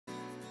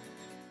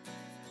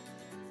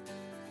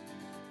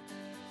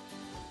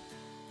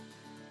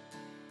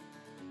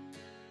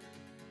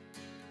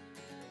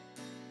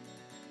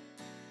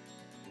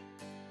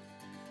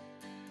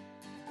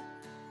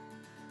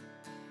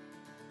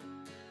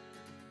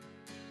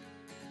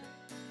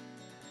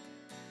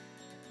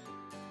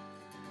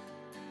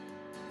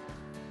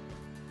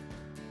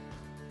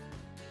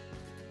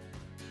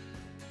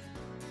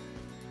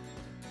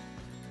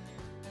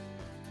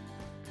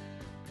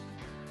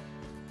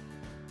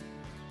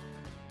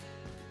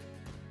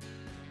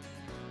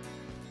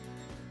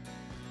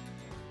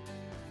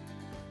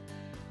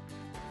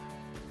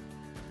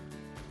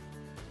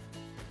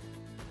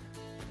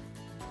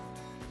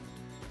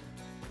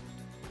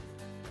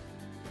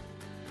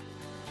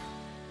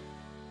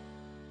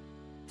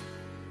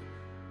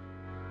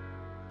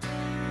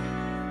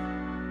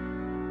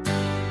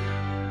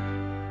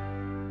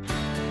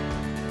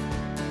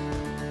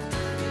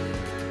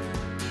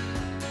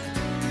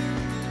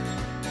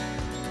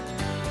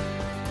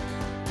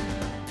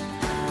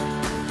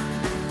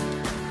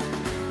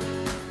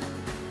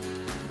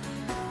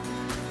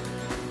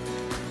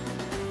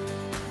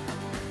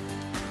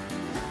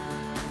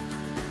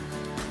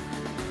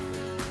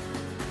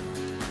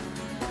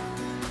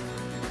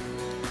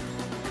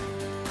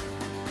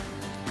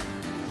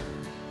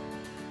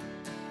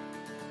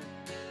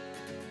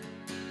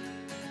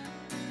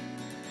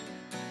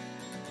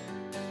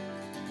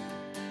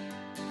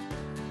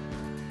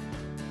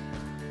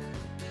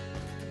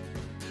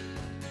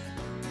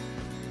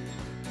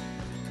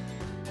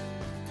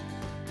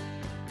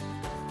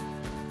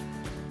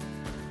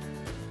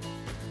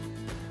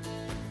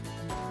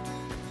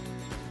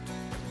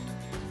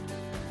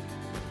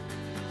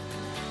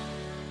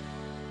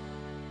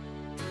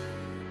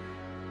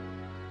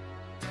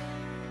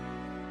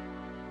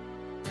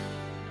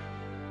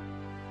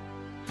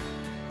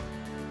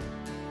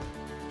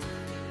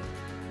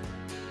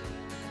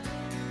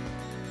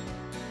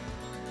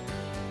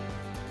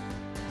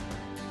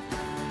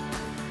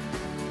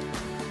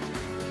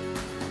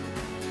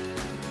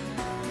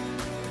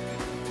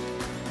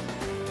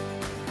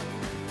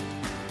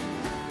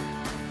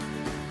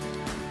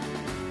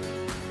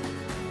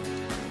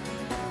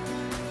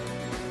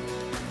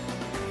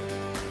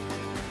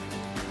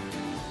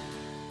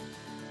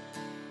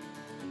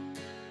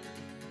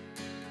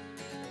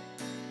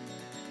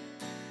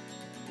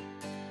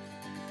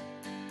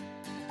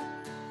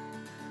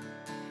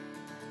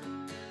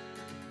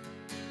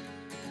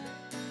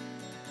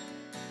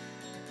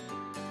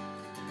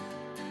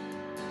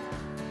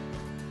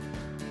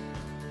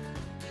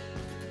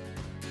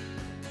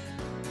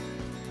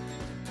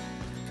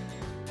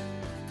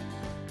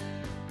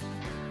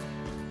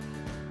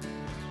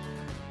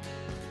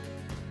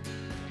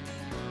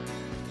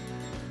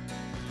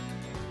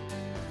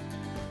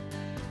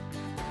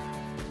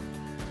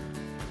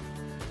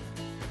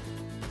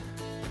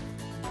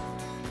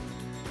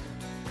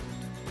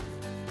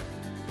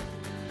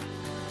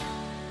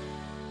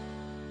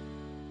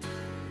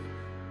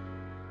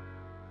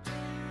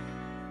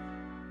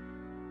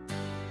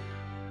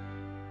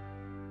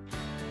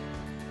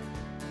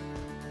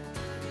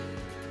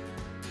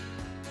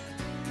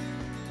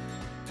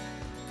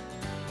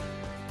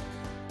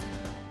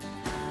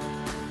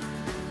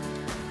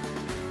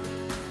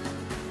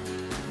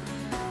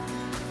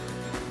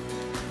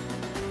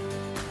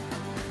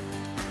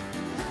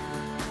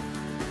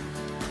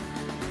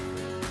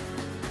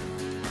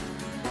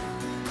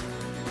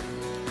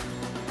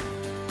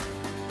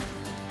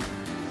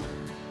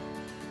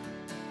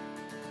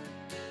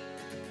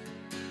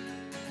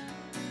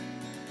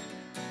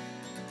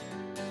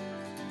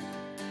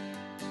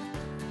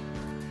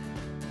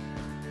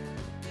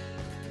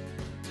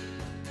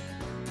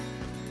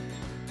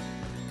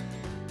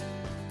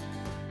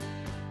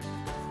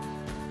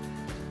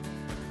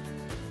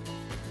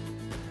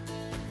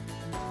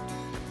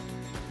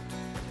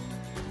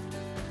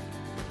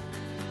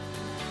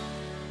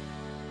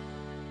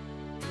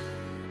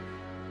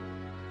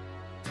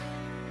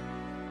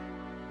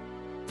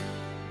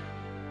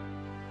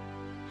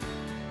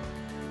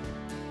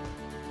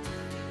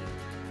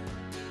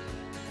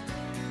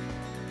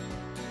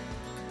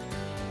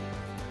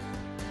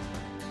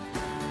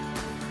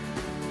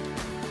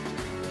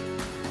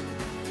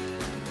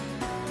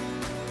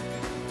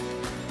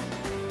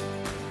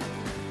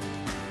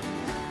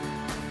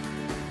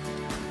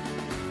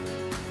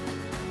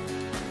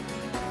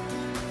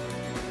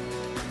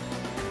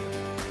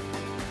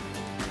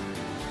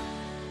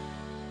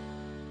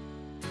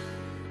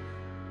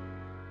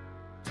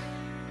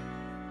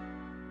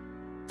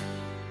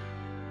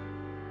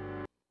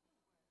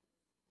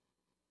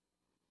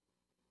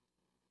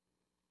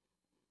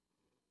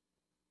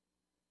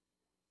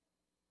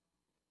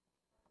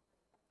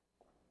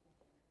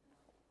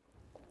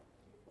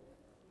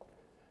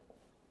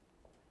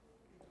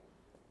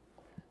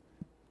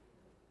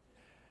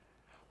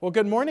Well,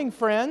 good morning,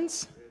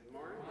 friends. Good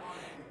morning.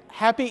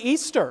 Happy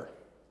Easter.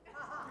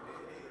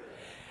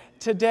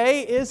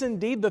 Today is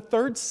indeed the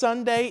third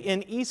Sunday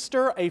in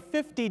Easter, a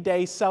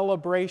 50-day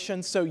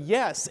celebration. So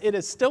yes, it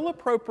is still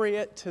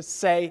appropriate to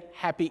say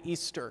Happy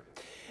Easter.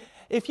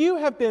 If you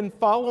have been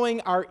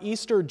following our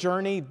Easter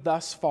journey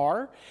thus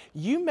far,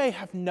 you may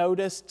have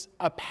noticed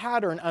a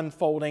pattern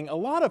unfolding, a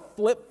lot of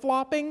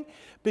flip-flopping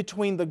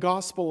between the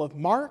Gospel of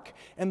Mark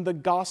and the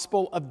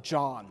Gospel of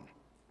John.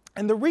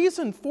 And the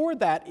reason for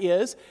that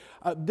is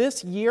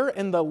this year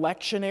in the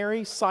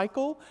lectionary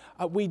cycle,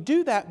 we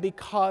do that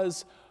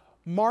because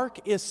Mark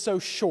is so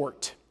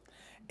short.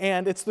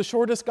 And it's the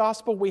shortest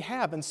gospel we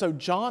have, and so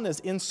John is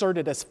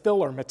inserted as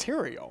filler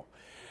material.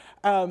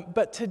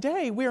 But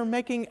today we are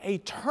making a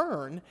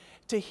turn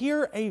to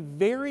hear a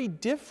very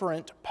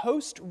different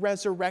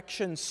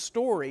post-resurrection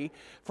story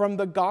from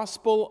the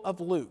Gospel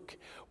of Luke,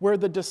 where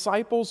the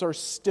disciples are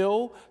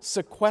still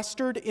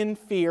sequestered in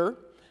fear.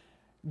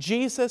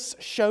 Jesus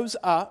shows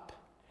up,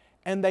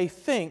 and they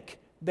think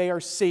they are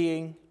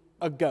seeing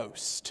a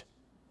ghost.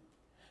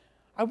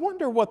 I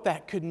wonder what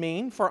that could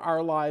mean for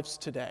our lives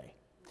today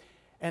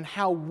and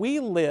how we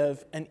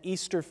live an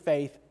Easter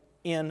faith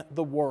in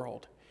the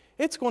world.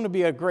 It's going to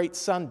be a great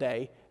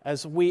Sunday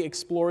as we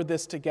explore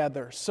this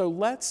together. So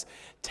let's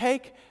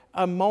take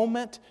a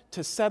moment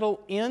to settle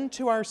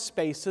into our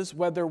spaces,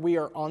 whether we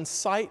are on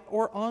site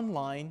or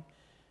online,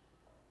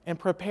 and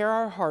prepare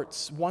our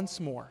hearts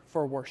once more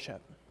for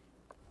worship.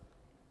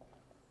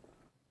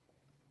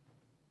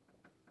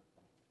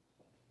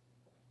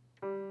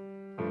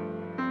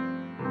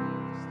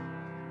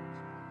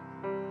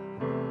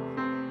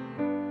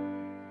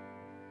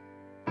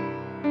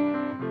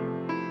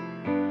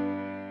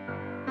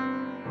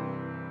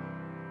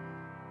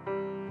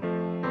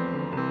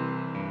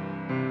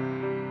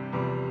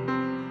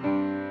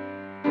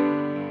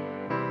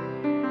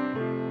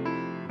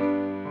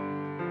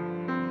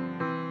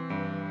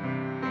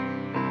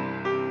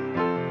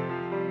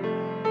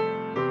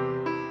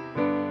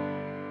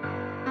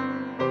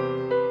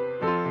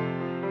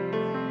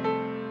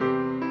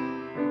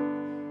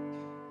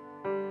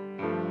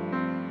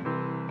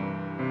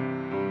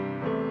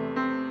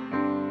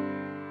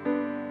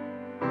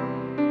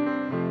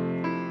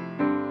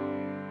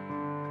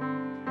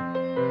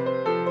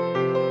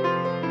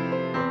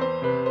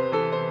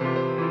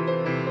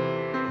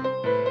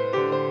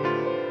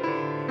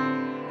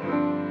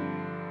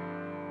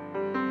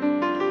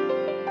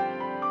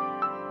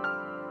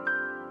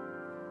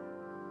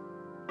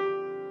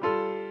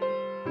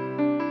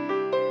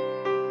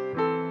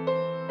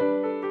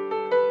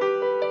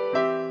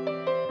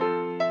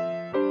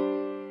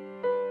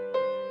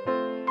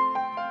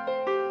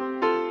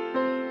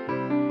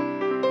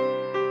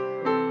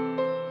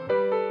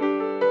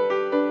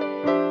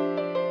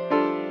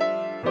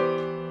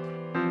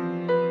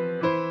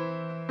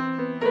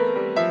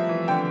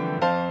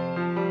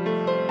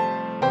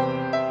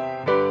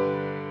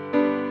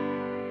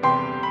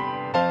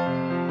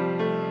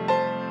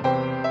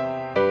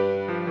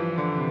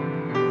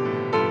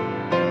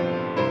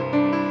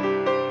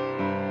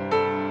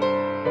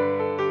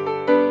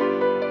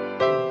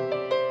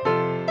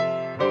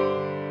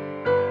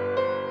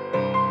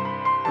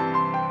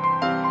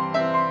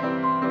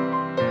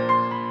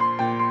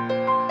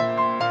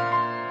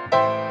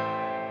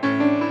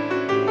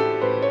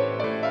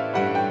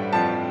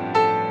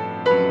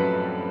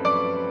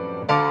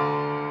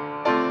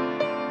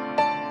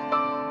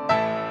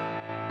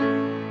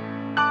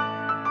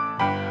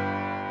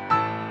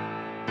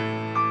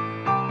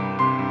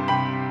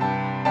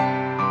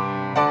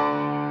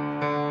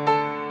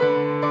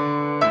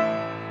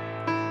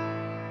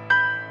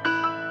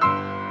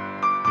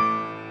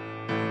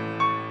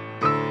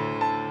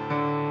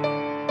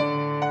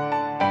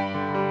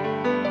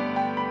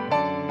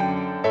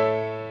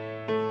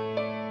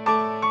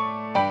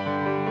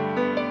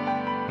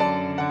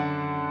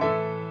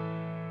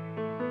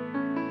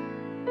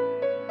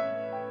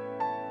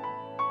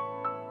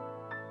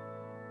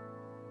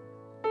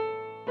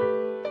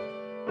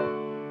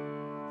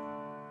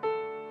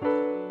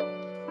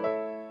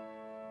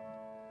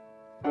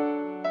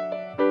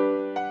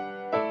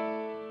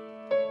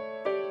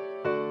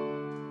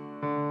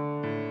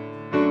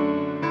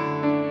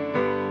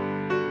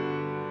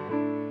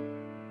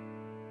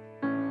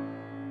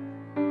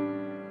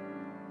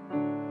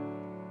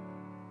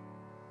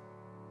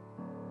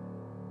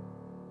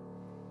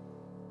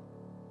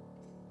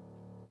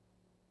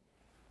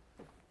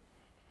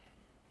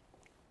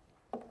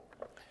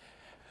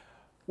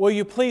 Will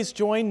you please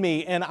join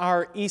me in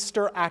our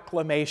Easter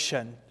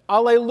acclamation?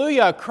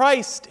 Alleluia,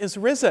 Christ is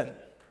risen.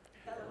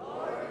 The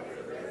Lord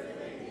is risen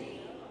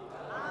indeed.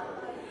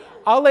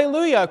 Alleluia.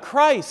 Alleluia,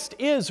 Christ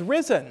is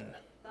risen.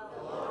 The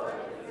Lord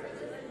is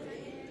risen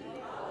indeed.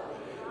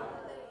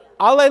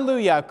 Alleluia.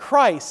 Alleluia,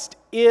 Christ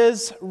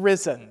is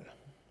risen.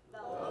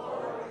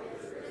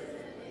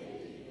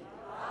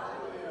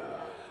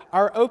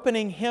 Our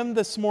opening hymn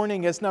this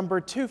morning is number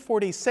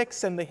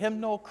 246 in the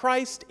hymnal,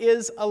 Christ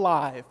is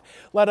Alive.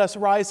 Let us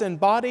rise in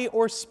body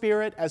or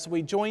spirit as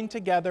we join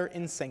together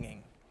in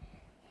singing.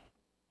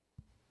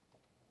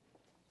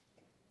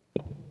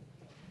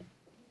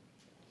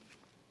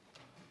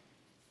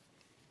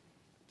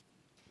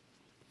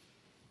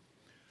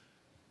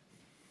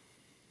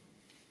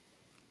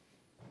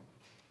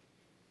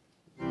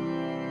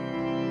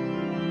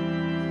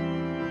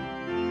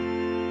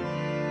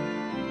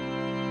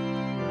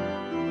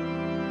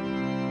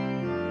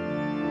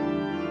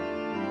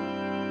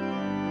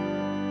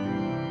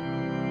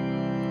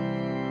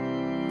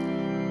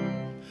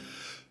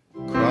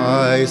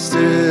 Christ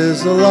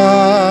is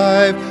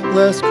alive,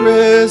 let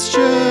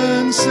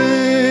Christians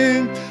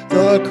sing.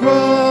 The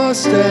cross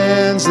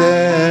stands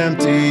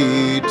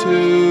empty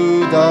to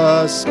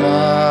the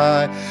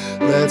sky.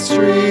 Let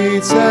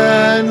streets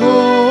and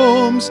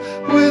homes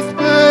with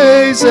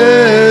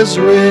praises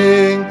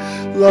ring.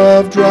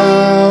 Love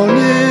drowned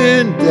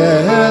in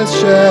death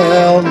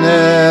shall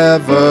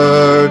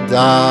never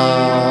die.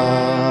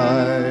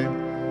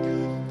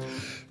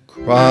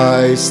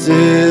 Christ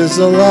is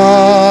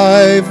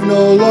alive,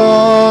 no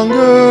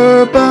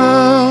longer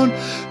bound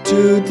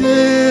to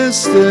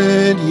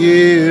distant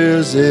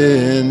years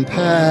in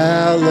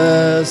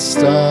Palestine,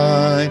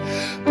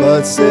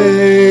 but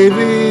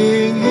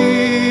saving,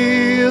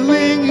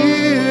 healing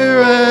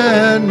here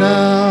and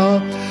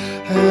now,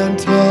 and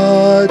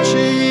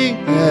touching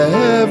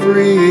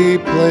every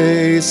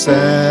place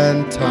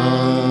and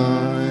time.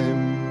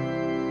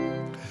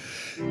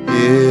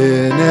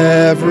 In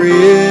every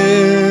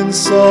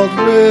insult,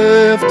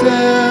 rift,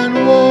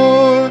 and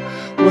war,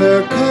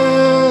 where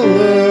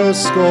color,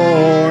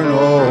 scorn,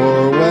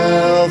 or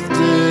wealth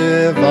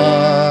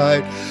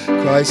divide,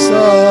 Christ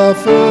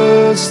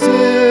suffers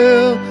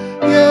still,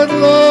 yet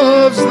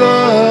loves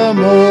the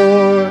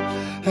more,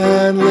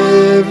 and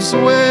lives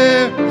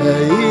where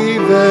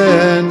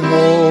even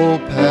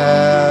hope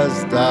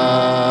has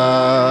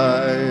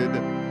died.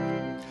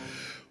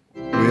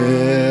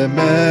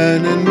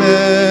 Women and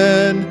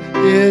men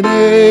in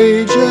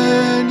age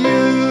and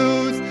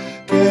youth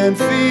can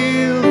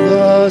feel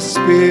the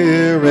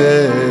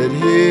Spirit,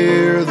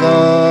 hear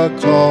the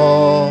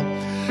call,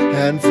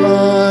 and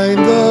find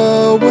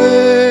the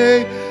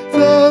way,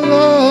 the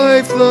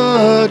life,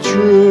 the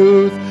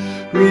truth,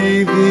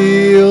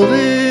 revealed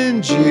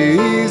in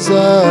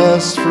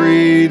Jesus,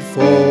 freed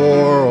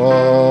for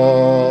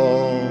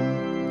all.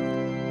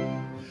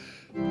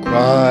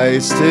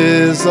 Christ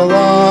is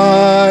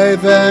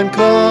alive and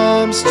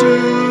comes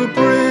to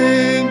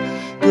bring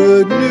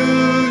good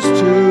news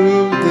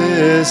to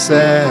this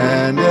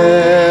and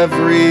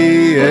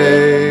every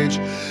age,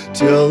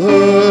 till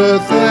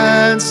earth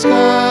and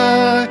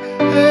sky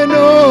and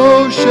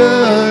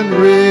ocean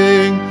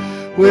ring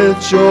with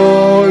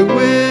joy,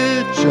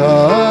 with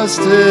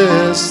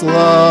justice,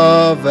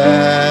 love,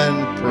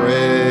 and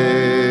praise.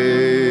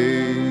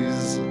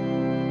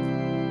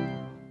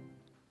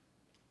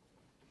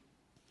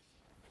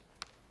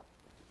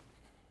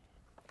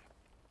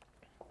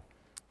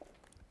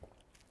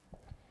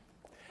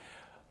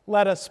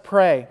 Let us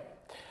pray.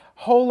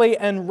 Holy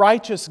and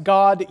righteous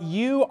God,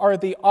 you are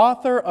the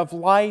author of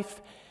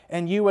life,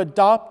 and you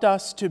adopt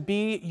us to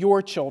be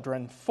your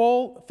children.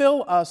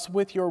 Fill us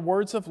with your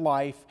words of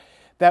life,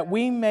 that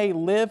we may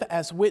live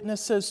as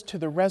witnesses to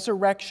the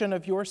resurrection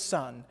of your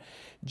Son,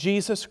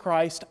 Jesus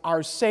Christ,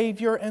 our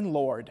Savior and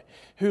Lord,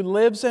 who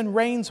lives and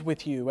reigns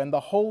with you and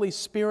the Holy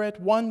Spirit,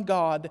 one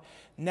God,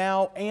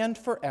 now and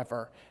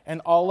forever.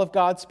 And all of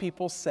God's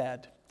people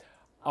said,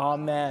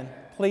 Amen.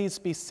 Please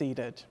be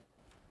seated.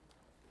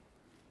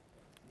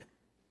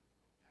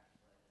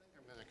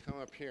 Come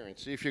up here and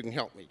see if you can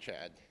help me,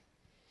 Chad.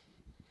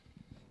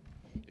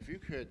 If you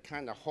could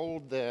kind of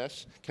hold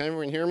this. Can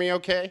everyone hear me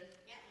okay?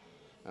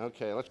 Yeah.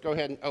 Okay, let's go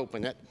ahead and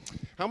open it.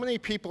 How many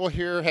people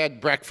here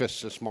had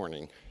breakfast this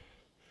morning?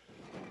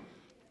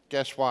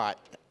 Guess what?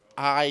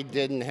 I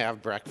didn't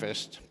have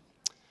breakfast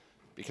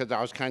because I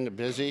was kind of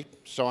busy,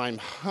 so I'm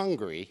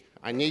hungry.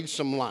 I need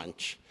some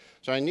lunch.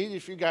 So I need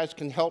if you guys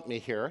can help me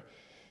here.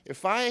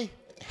 If I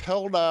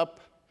held up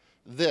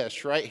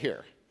this right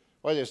here,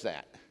 what is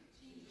that?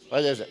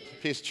 What is it?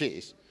 A piece of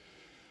cheese.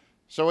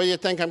 So what do you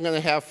think I'm going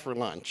to have for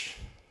lunch?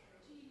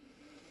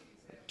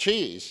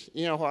 Cheese.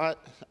 You know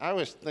what? I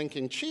was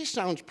thinking cheese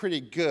sounds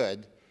pretty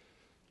good,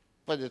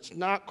 but it's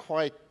not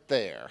quite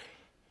there.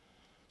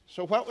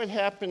 So what would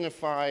happen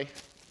if I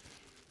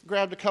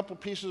grabbed a couple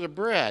pieces of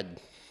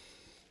bread?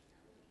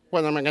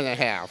 What am I going to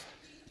have?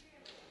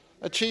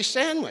 A cheese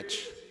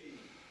sandwich.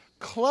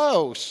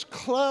 Close,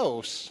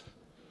 close.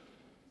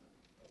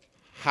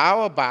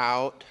 How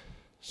about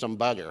some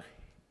butter?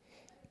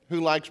 Who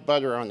likes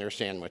butter on their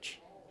sandwich?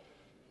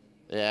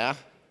 Yeah?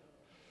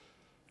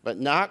 But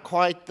not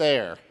quite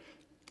there.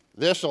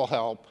 This'll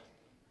help.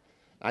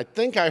 I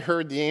think I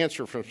heard the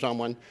answer from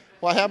someone.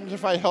 What happens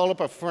if I held up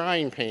a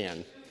frying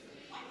pan?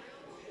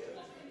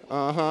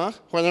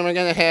 What am I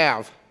going to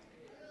have?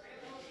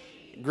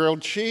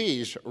 Grilled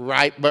cheese.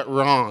 Right but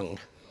wrong.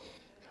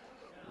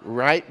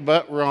 Right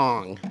but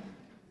wrong.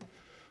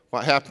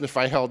 What happens if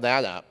I held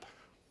that up?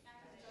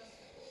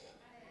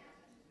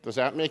 Does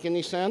that make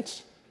any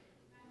sense?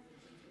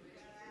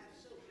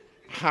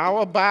 How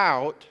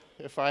about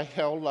if I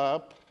held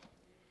up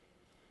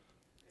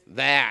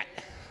that?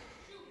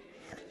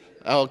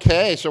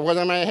 Okay, so what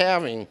am I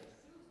having?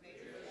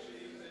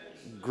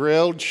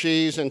 Grilled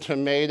cheese and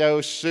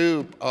tomato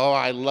soup. Oh,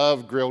 I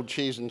love grilled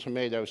cheese and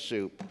tomato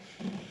soup.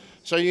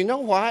 So you know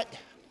what?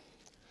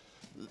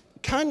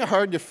 Kind of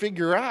hard to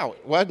figure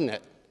out, wasn't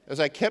it? As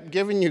I kept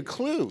giving you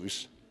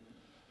clues.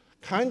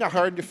 Kind of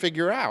hard to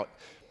figure out.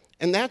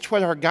 And that's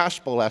what our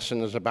gospel lesson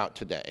is about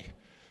today.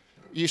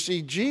 You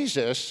see,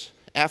 Jesus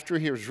after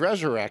he was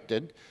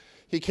resurrected,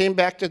 he came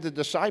back to the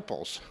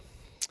disciples.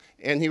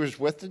 And he was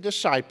with the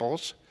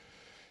disciples,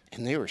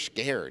 and they were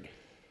scared.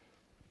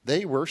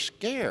 They were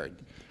scared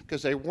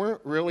because they weren't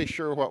really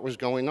sure what was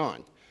going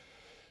on.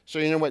 So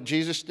you know what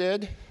Jesus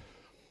did?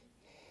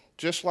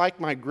 Just like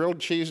my grilled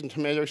cheese and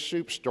tomato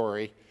soup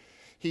story,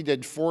 he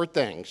did 4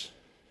 things.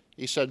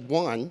 He said,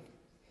 1,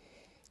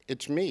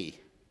 it's me.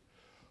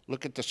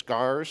 Look at the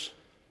scars,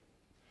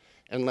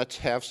 and let's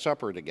have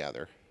supper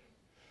together.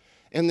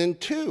 And then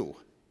 2,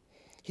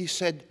 he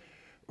said,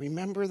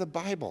 remember the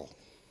Bible.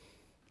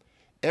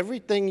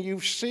 Everything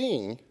you've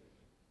seen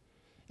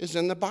is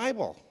in the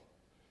Bible.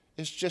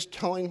 It's just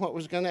telling what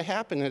was going to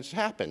happen. It's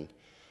happened.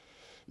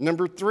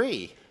 Number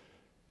 3,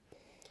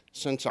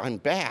 since I'm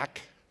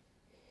back,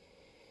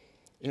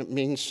 it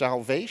means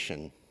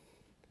salvation.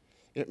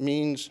 It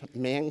means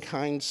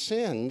mankind's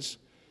sins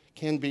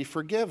can be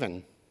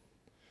forgiven.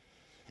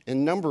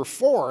 And number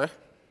 4,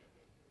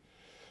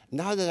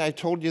 now that I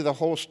told you the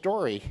whole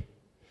story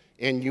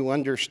and you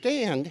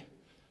understand,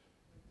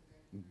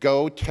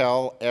 go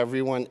tell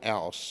everyone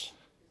else.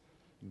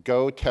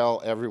 Go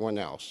tell everyone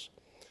else.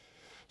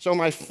 So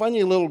my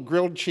funny little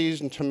grilled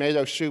cheese and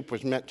tomato soup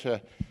was meant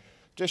to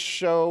just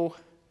show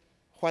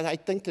what I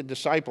think the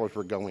disciples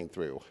were going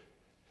through.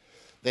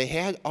 They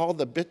had all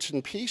the bits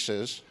and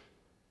pieces,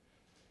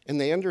 and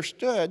they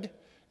understood,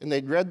 and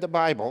they'd read the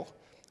Bible,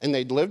 and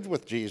they'd lived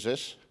with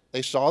Jesus.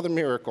 They saw the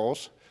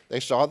miracles. They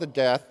saw the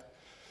death.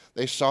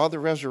 They saw the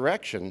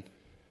resurrection.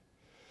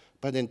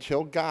 But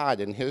until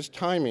God, in his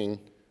timing,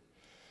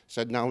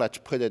 said, now let's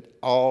put it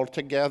all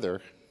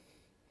together,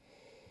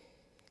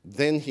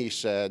 then he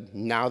said,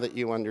 now that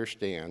you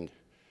understand,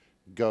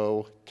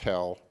 go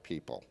tell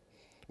people.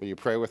 Will you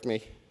pray with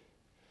me?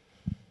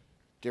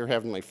 Dear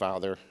Heavenly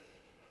Father,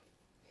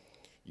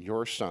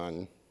 your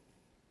Son,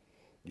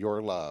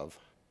 your love,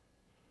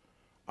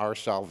 our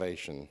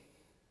salvation,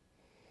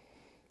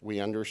 we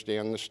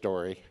understand the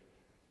story.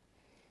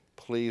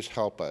 Please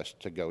help us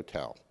to go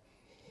tell.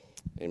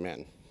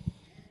 Amen.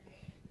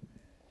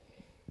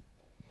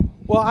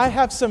 Well, I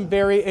have some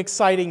very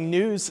exciting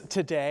news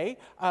today.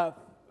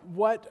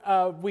 What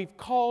we've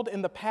called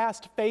in the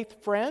past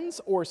Faith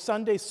Friends or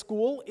Sunday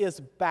School is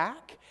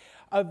back,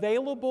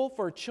 available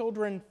for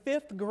children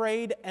 5th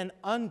grade and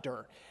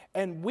under,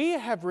 and we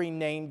have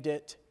renamed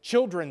it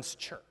Children's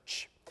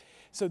Church.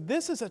 So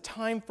this is a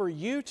time for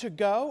you to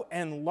go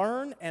and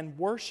learn and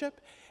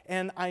worship,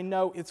 and I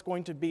know it's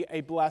going to be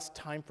a blessed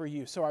time for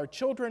you. So our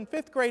children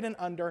 5th grade and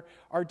under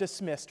are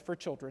dismissed for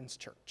Children's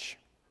Church.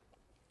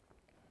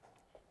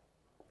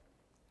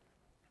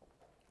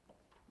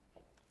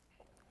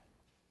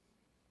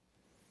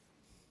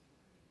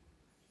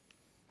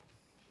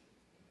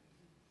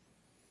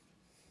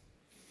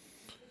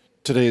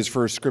 Today's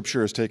first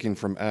scripture is taken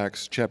from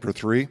Acts chapter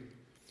 3,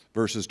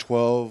 verses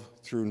 12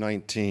 through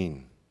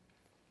 19.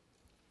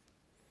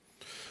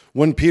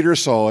 When Peter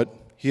saw it,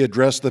 he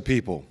addressed the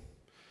people.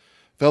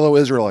 Fellow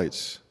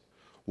Israelites,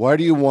 why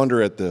do you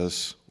wonder at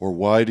this, or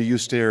why do you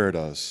stare at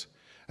us,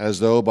 as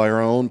though by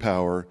our own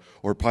power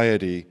or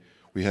piety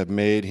we have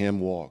made him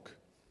walk?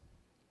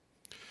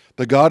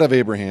 The God of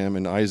Abraham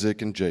and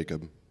Isaac and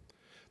Jacob,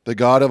 the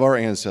God of our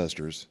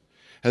ancestors,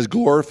 has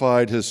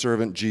glorified his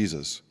servant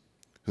Jesus,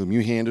 whom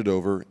you handed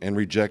over and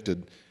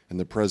rejected in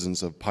the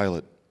presence of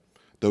Pilate,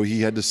 though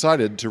he had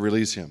decided to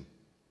release him.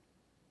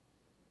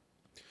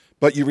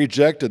 But you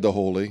rejected the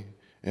holy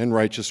and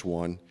righteous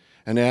one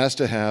and asked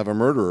to have a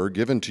murderer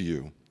given to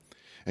you,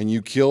 and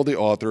you killed the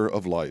author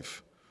of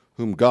life,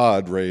 whom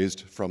God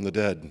raised from the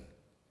dead.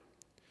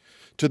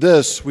 To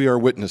this we are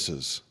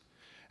witnesses,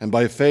 and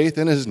by faith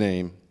in his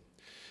name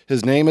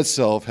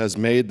itself has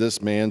made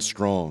this man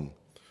strong,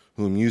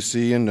 whom you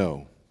see and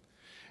know.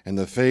 And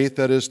the faith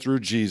that is through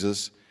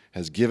Jesus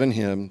has given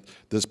him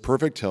this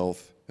perfect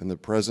health in the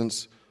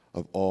presence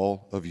of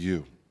all of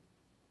you.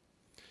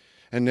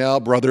 And now,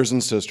 brothers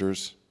and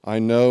sisters, I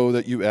know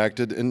that you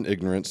acted in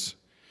ignorance,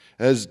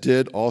 as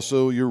did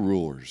also your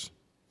rulers.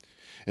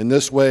 In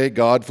this way,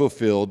 God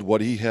fulfilled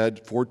what he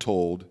had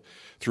foretold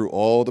through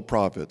all the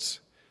prophets,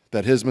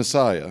 that his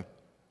Messiah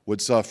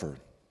would suffer.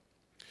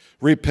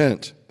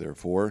 Repent,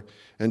 therefore,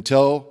 and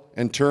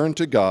turn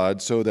to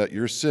God so that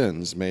your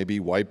sins may be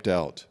wiped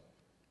out.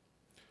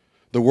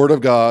 The word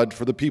of God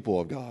for the people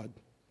of God.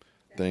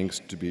 Thanks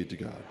to be to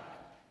God.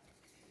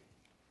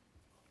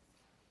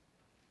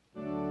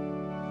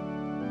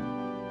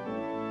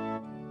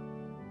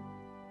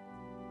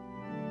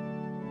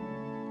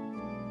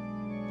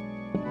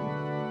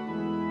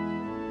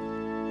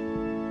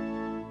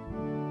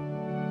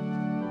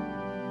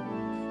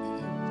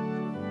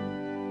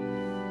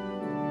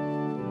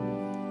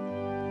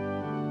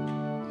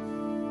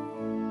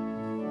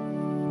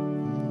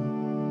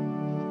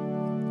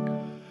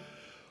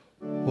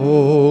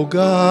 O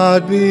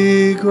God,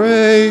 be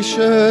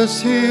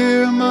gracious,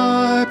 hear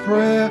my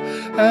prayer,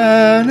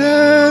 and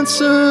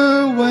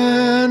answer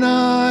when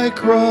I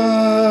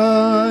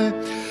cry.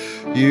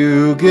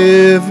 You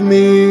give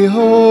me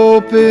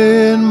hope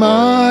in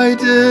my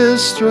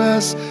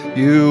distress,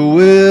 you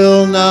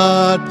will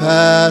not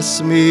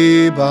pass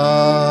me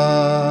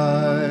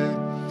by.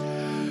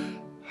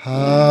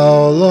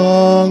 How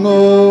long,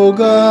 O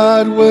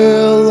God,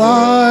 will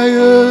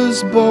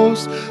liars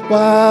boast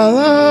while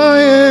I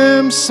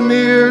am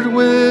smeared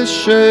with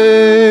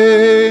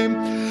shame?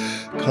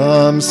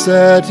 Come,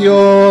 set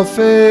your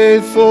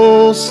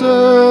faithful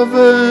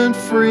servant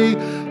free.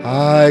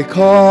 I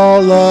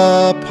call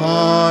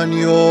upon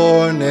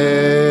your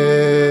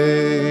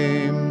name.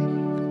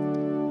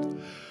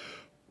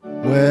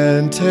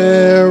 When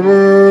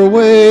terror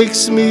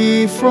wakes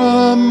me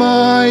from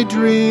my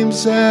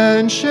dreams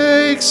and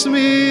shakes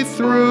me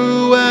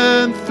through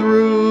and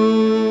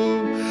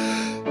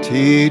through,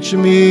 teach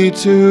me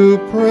to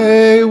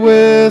pray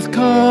with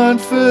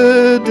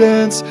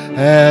confidence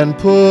and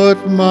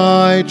put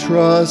my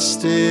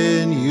trust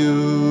in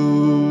you.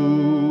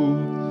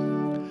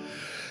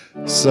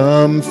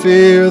 Some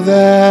fear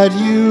that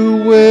you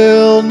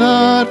will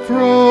not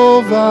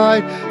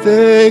provide.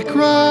 They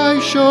cry,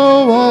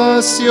 show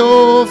us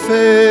your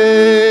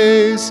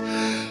face.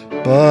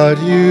 But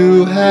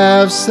you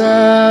have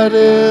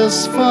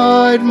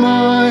satisfied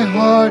my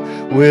heart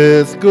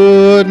with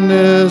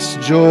goodness,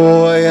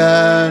 joy,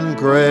 and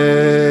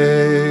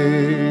grace.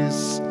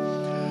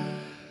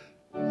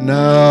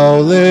 Now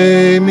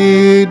lay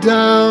me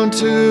down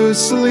to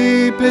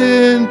sleep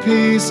in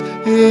peace.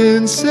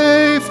 In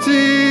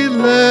safety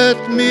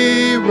let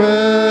me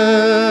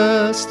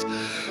rest.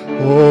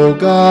 O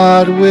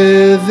God,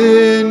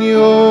 within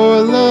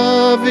your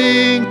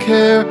loving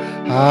care,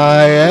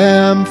 I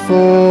am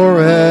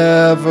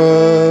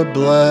forever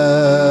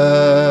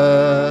blessed.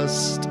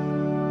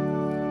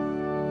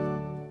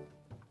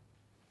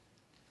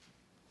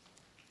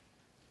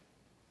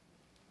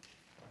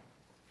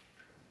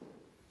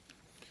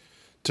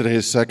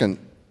 Today's second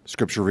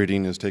scripture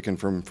reading is taken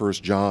from 1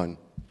 John,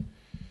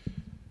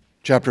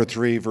 chapter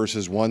 3,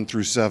 verses 1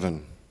 through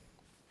 7.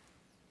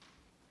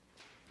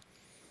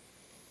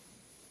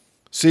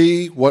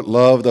 See what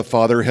love the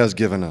Father has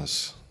given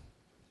us,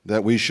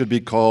 that we should be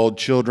called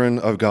children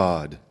of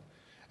God,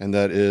 and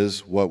that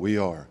is what we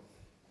are.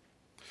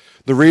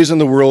 The reason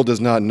the world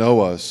does not know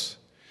us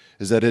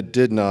is that it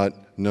did not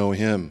know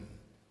him.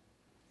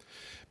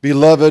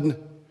 Beloved,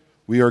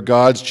 we are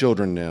God's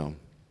children now.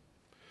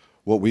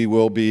 What we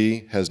will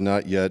be has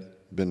not yet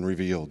been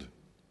revealed.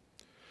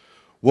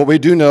 What we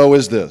do know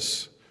is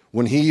this: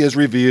 when he is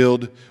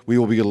revealed, we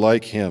will be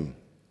like him,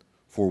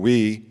 for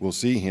we will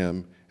see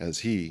him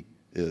as he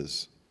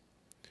is.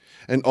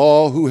 And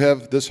all who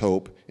have this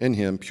hope in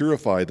him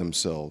purify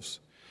themselves,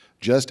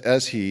 just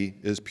as he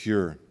is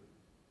pure.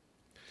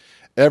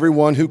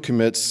 Everyone who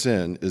commits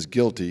sin is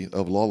guilty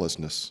of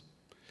lawlessness.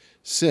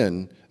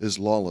 Sin is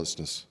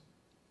lawlessness.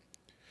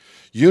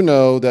 You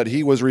know that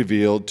he was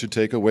revealed to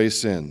take away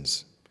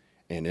sins,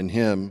 and in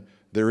him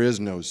there is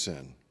no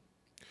sin.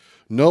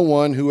 No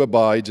one who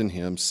abides in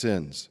him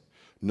sins.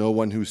 No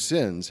one who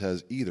sins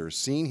has either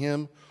seen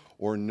him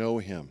or know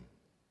him.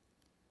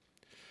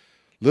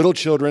 Little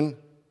children,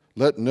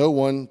 let no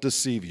one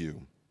deceive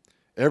you.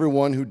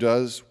 Everyone who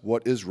does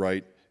what is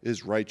right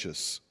is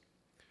righteous,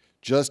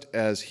 just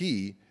as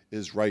he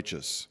is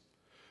righteous.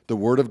 The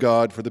word of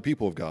God for the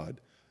people of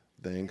God.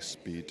 Thanks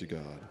be to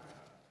God.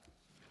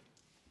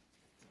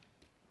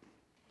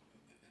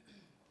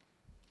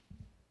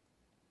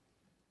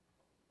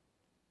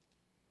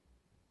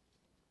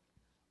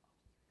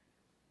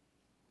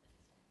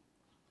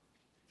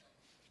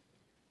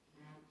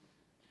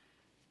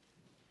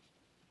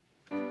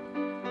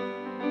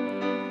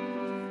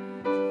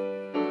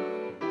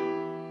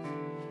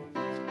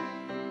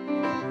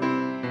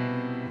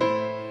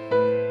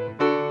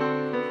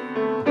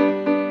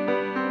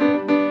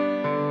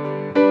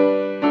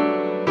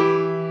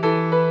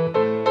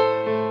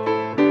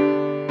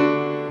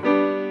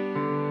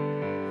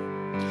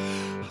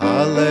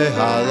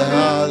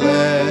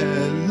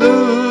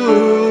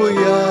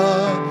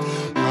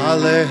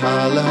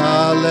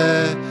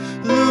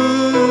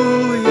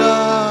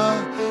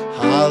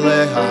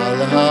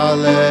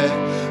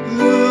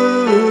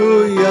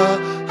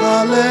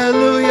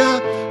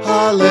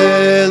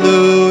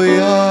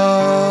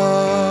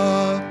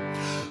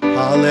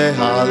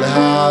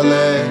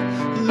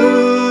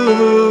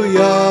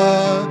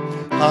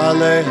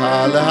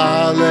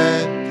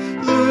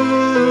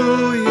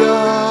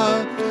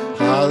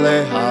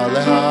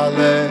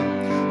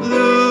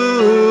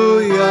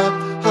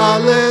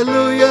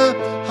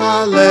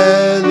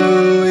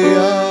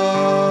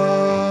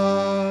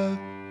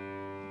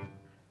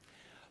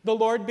 The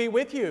Lord be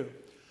with you.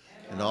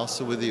 And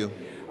also with you.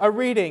 A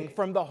reading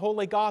from the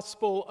Holy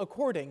Gospel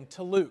according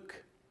to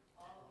Luke.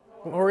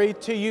 Glory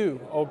to you,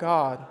 O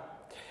God.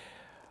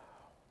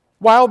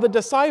 While the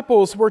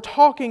disciples were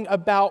talking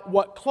about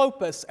what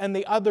Clopas and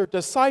the other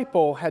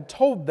disciple had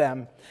told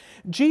them,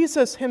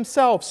 Jesus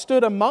himself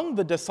stood among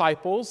the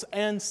disciples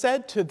and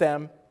said to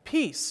them,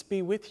 "Peace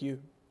be with you."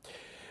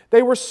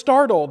 They were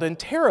startled and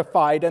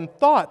terrified and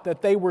thought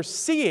that they were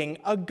seeing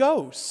a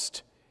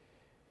ghost.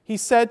 He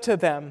said to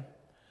them,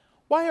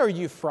 "Why are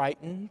you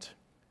frightened?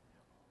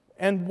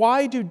 And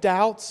why do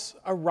doubts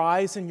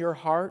arise in your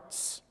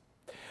hearts?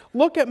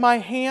 Look at my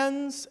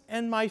hands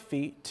and my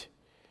feet.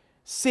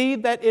 See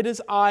that it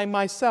is I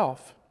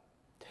myself.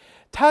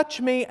 Touch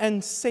me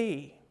and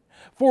see,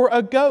 for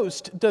a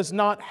ghost does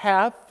not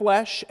have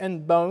flesh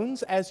and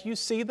bones, as you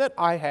see that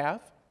I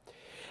have.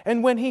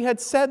 And when he had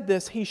said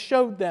this, he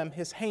showed them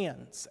his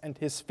hands and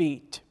his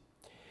feet.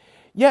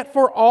 Yet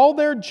for all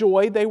their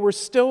joy, they were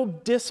still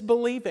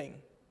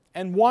disbelieving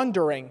and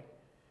wondering.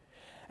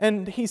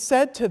 And he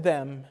said to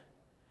them,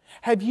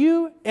 "Have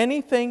you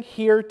anything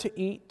here to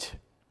eat?"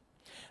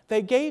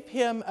 They gave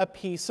him a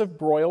piece of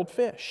broiled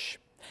fish,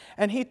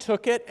 and he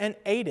took it and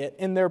ate it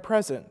in their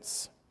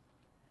presence.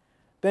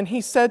 Then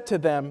he said to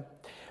them,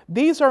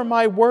 "These are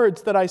my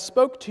words that I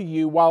spoke to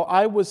you while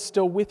I was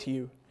still with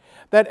you,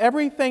 that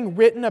everything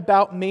written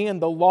about me in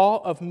the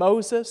law of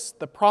Moses,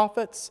 the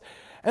prophets,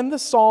 and the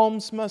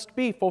Psalms must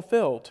be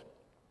fulfilled."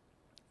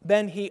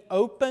 Then he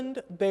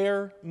opened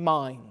their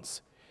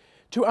minds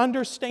to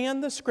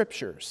understand the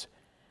Scriptures,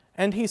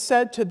 and he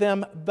said to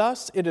them,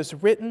 "Thus it is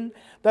written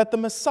that the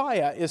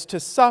Messiah is to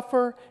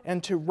suffer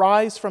and to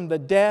rise from the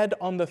dead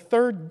on the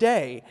third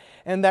day,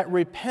 and that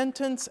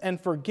repentance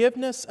and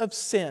forgiveness of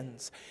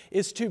sins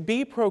is to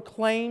be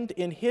proclaimed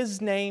in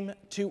his name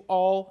to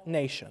all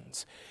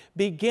nations,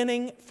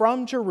 beginning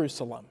from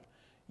Jerusalem.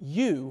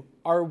 You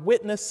are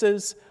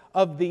witnesses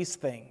of these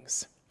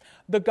things."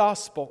 The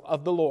gospel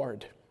of the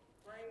Lord.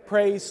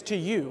 Praise to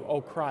you,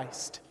 O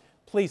Christ.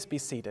 Please be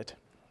seated.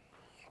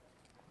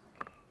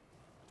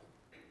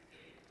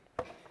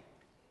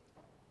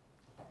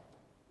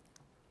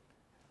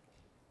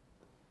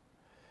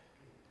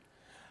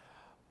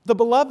 The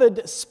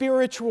beloved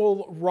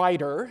spiritual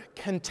writer,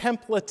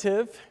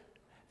 contemplative,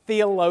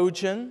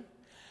 theologian,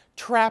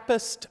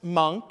 Trappist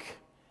monk,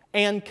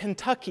 and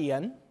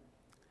Kentuckian,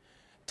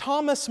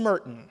 Thomas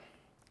Merton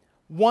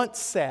once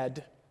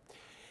said,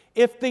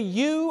 "If the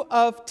you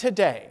of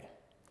today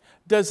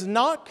does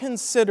not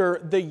consider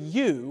the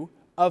you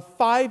of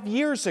 5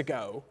 years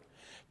ago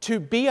to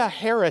be a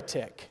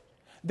heretic,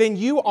 then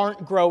you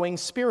aren't growing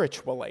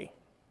spiritually."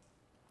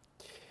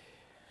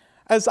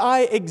 As I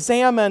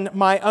examine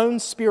my own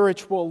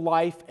spiritual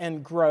life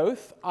and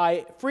growth,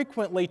 I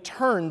frequently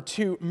turn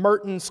to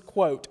Merton's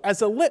quote as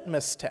a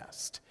litmus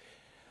test.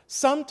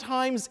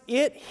 Sometimes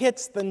it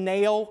hits the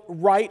nail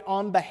right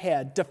on the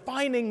head,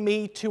 defining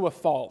me to a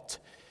fault.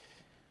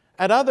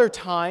 At other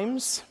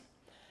times,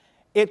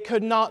 it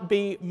could not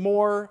be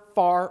more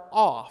far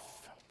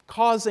off,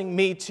 causing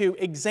me to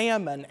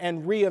examine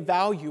and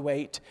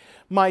reevaluate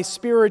my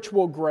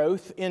spiritual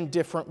growth in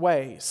different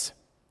ways.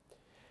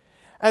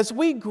 As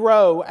we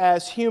grow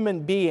as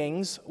human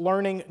beings,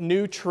 learning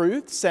new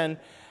truths and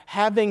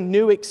having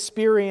new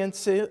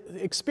experiences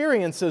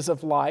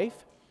of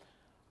life,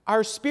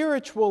 our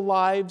spiritual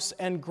lives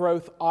and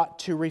growth ought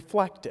to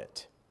reflect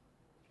it.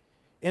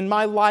 In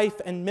my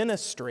life and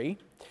ministry,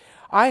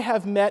 I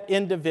have met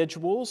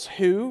individuals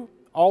who,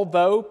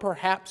 although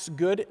perhaps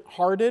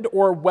good-hearted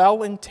or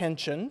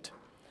well-intentioned,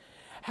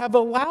 have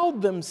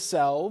allowed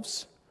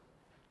themselves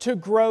to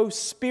grow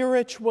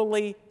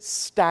spiritually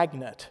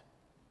stagnant.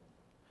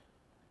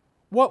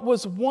 What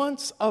was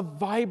once a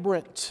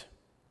vibrant,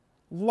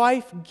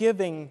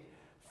 life-giving,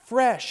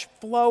 fresh,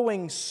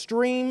 flowing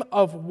stream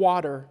of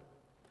water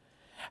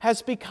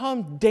has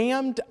become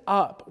dammed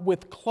up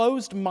with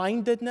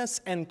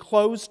closed-mindedness and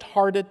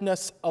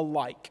closed-heartedness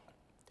alike.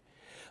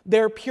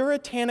 Their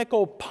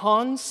puritanical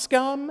pond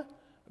scum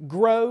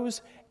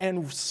grows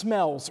and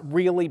smells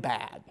really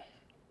bad.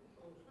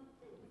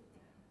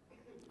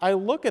 I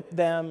look at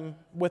them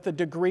with a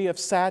degree of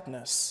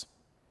sadness,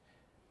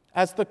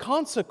 as the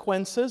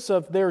consequences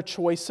of their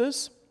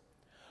choices,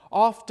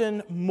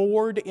 often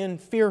moored in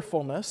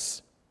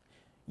fearfulness,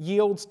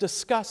 yields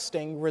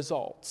disgusting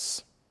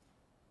results.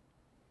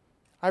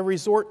 I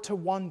resort to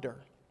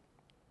wonder.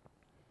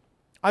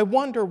 I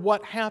wonder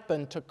what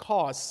happened to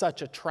cause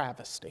such a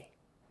travesty.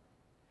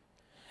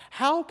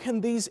 How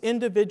can these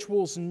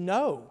individuals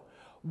know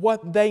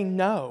what they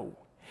know,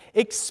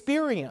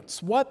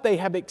 experience what they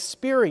have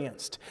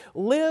experienced,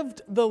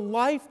 lived the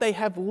life they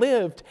have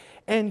lived,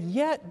 and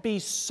yet be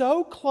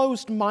so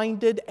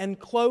closed-minded and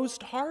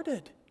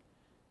closed-hearted?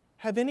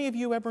 Have any of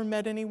you ever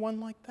met anyone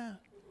like that?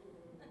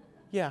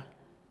 Yeah.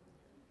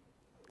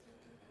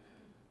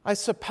 I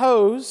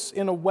suppose,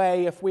 in a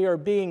way, if we are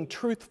being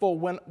truthful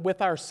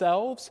with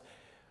ourselves,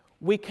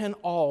 we can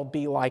all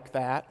be like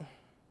that.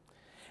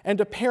 And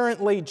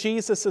apparently,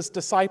 Jesus'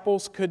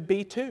 disciples could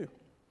be too.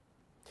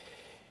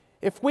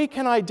 If we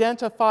can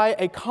identify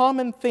a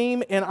common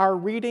theme in our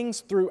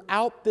readings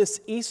throughout this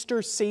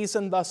Easter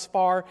season thus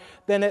far,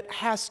 then it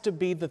has to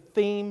be the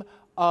theme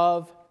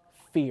of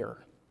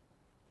fear.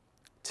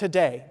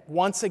 Today,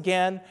 once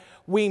again,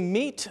 we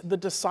meet the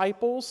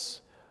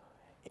disciples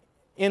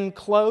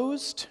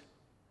enclosed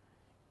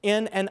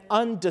in an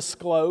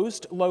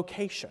undisclosed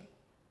location.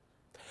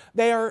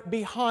 They are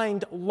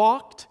behind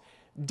locked,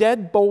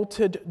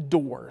 dead-bolted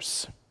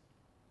doors.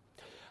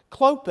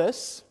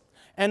 Clopas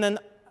and an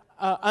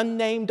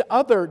unnamed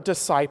other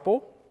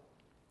disciple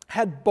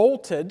had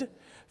bolted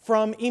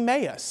from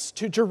Emmaus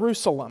to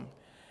Jerusalem,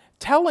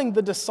 telling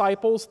the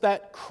disciples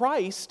that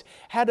Christ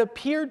had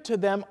appeared to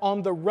them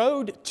on the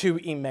road to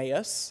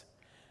Emmaus,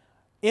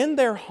 in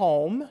their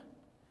home,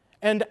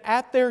 and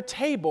at their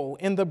table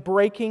in the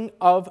breaking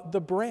of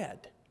the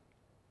bread.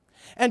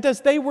 And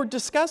as they were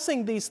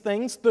discussing these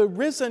things, the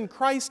risen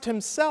Christ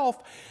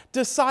himself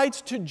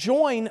decides to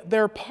join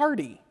their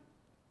party.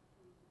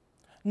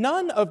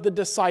 None of the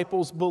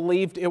disciples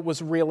believed it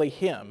was really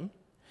him.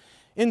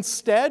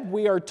 Instead,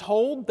 we are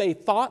told they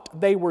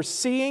thought they were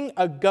seeing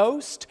a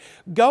ghost.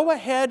 Go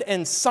ahead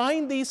and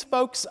sign these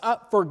folks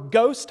up for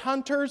ghost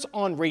hunters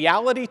on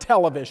reality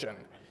television.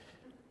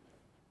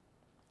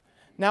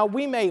 Now,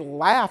 we may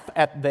laugh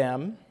at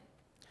them,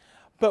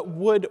 but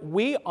would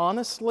we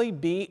honestly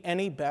be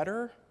any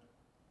better?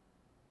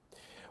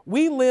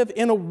 We live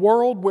in a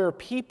world where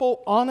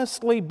people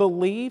honestly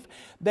believe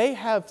they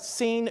have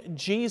seen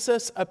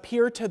Jesus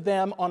appear to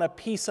them on a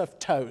piece of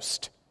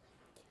toast.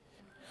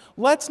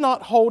 Let's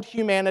not hold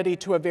humanity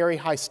to a very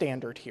high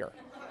standard here.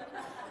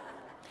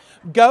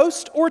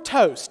 Ghost or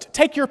toast,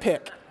 take your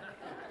pick.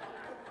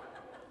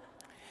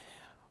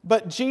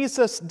 But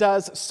Jesus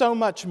does so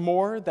much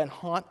more than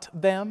haunt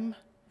them.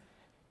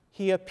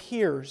 He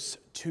appears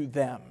to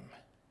them.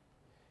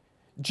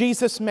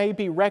 Jesus may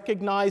be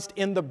recognized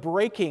in the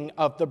breaking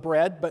of the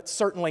bread, but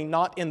certainly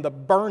not in the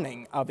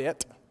burning of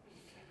it.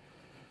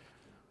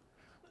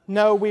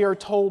 No, we are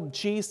told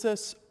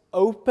Jesus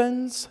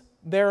opens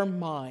their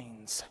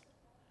minds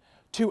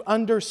to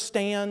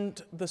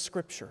understand the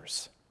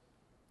Scriptures.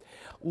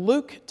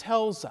 Luke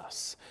tells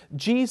us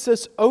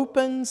Jesus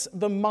opens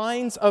the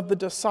minds of the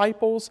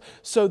disciples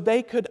so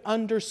they could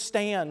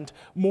understand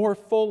more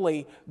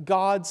fully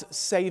God's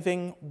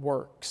saving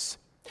works.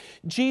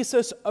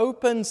 Jesus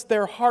opens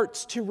their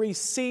hearts to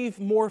receive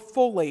more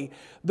fully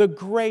the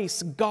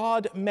grace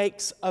God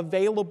makes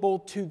available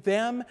to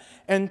them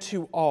and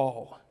to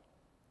all.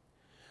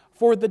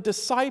 For the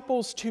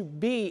disciples to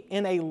be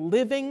in a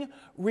living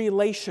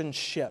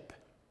relationship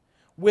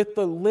with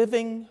the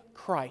living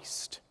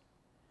Christ,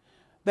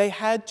 they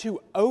had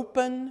to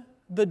open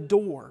the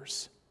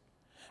doors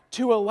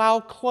to allow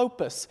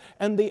Clopas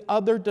and the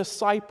other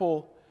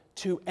disciple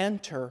to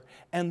enter,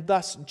 and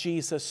thus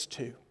Jesus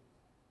too.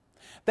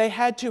 They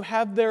had to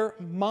have their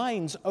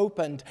minds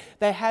opened.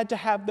 They had to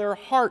have their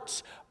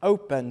hearts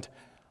opened.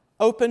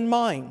 Open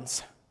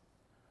minds,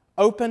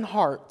 open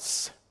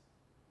hearts,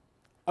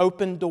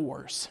 open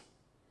doors.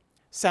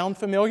 Sound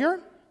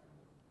familiar?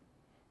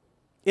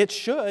 It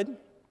should,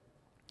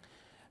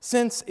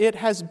 since it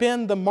has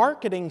been the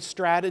marketing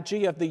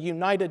strategy of the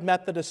United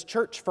Methodist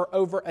Church for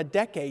over a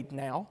decade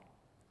now.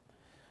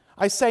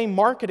 I say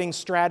marketing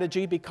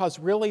strategy because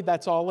really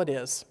that's all it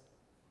is,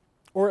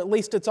 or at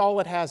least it's all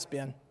it has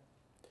been.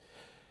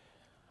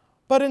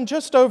 But in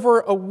just over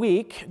a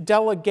week,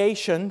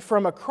 delegation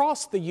from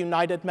across the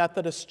United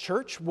Methodist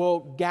Church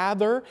will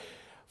gather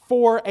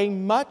for a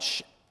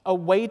much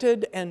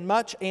awaited and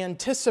much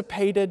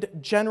anticipated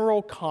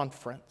general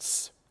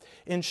conference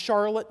in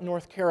Charlotte,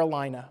 North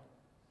Carolina.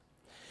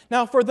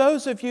 Now, for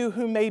those of you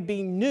who may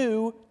be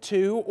new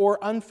to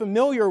or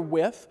unfamiliar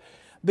with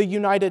the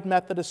United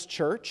Methodist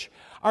Church,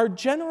 our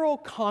general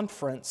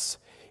conference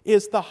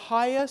is the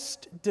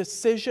highest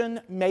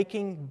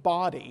decision-making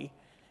body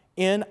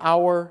in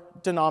our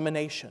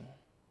denomination.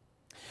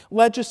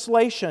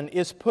 Legislation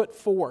is put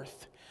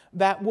forth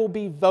that will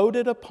be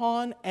voted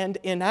upon and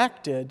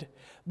enacted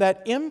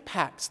that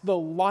impacts the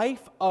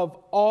life of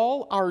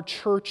all our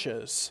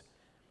churches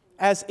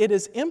as it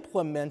is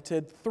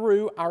implemented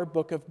through our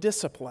book of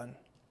discipline.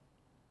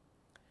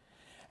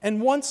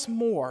 And once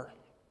more,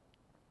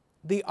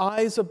 the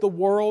eyes of the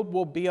world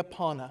will be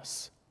upon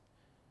us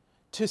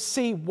to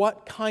see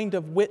what kind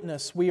of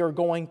witness we are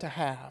going to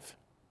have.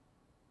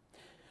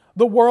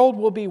 The world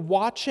will be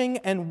watching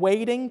and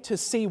waiting to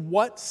see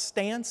what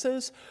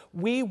stances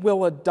we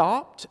will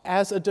adopt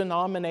as a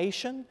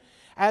denomination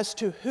as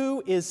to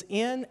who is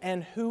in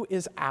and who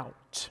is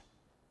out.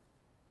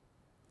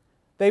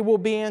 They will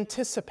be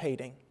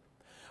anticipating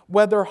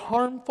whether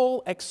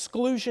harmful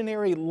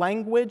exclusionary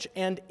language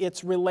and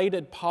its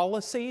related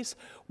policies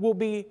will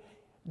be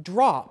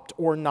dropped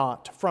or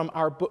not from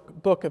our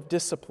book of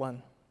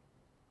discipline.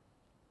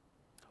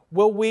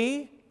 Will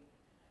we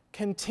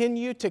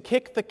continue to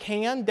kick the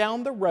can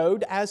down the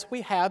road as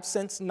we have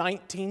since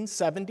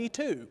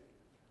 1972?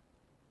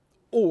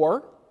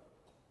 Or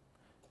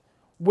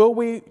will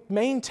we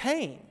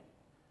maintain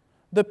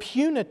the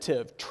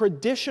punitive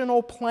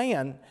traditional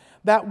plan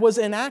that was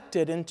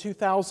enacted in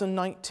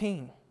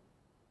 2019?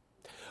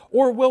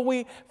 Or will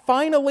we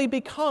finally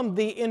become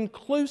the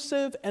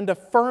inclusive and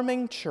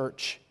affirming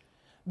church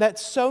that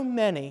so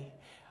many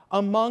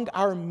among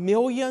our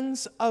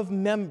millions of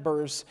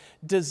members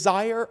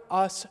desire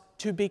us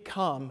to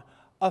become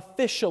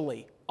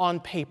officially on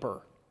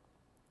paper?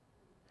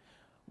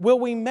 Will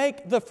we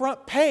make the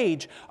front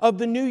page of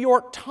the New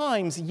York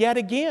Times yet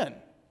again?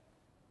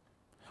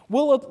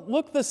 Will it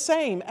look the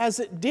same as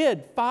it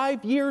did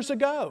 5 years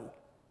ago?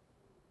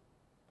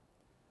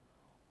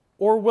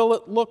 Or will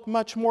it look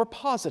much more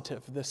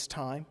positive this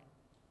time?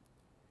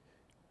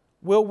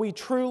 Will we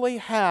truly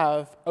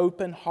have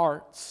open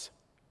hearts,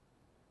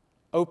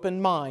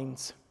 open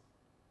minds,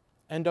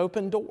 and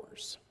open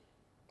doors?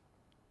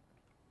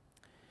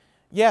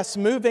 Yes,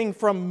 moving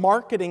from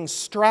marketing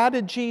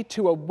strategy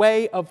to a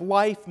way of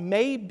life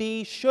may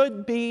be,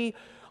 should be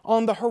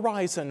on the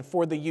horizon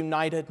for the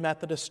United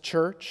Methodist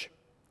Church.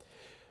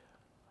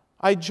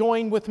 I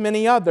join with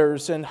many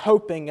others in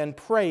hoping and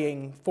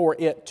praying for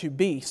it to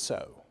be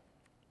so.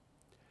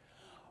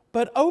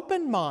 But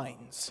open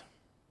minds,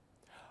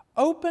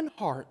 open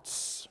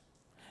hearts,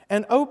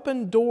 and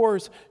open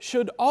doors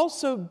should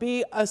also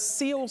be a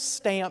seal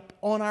stamp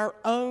on our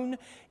own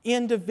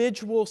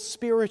individual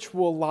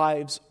spiritual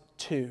lives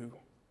too.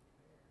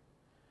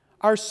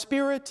 Our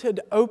spirited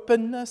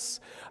openness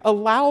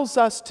allows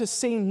us to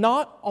see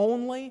not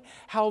only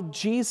how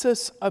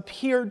Jesus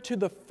appeared to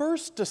the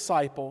first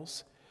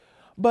disciples,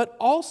 but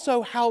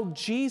also how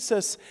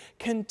Jesus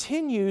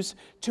continues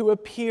to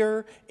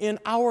appear in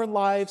our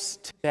lives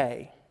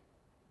today,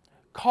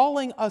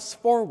 calling us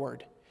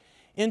forward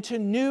into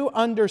new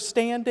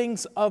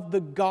understandings of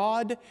the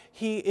God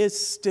He is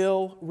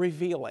still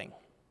revealing.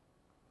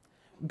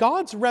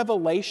 God's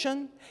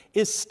revelation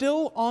is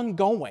still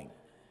ongoing.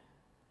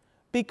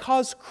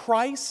 Because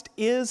Christ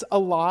is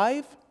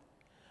alive,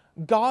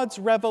 God's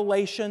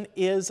revelation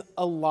is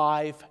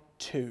alive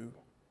too.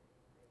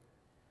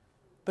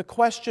 The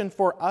question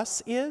for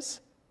us is,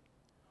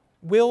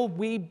 will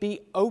we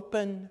be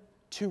open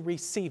to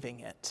receiving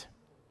it?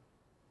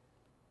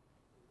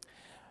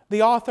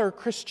 The author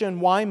Christian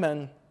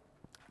Wyman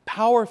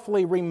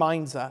powerfully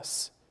reminds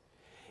us,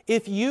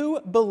 if you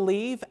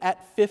believe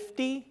at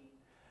 50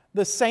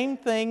 the same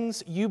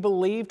things you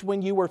believed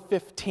when you were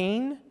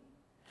 15,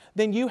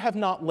 then you have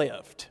not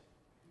lived,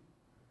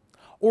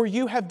 or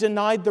you have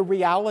denied the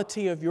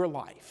reality of your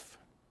life.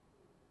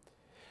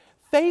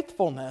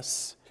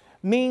 Faithfulness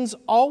means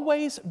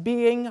always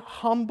being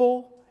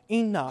humble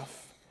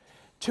enough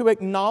to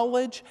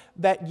acknowledge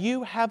that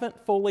you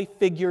haven't fully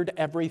figured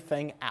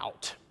everything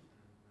out.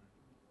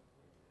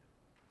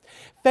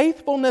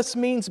 Faithfulness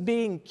means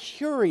being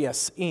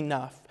curious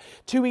enough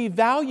to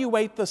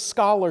evaluate the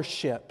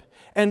scholarship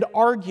and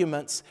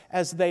arguments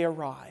as they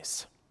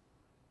arise.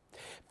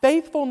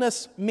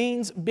 Faithfulness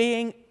means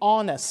being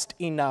honest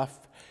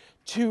enough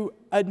to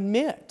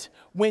admit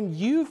when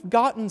you've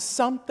gotten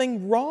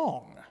something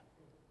wrong.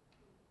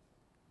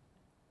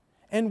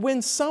 And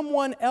when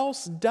someone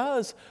else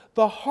does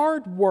the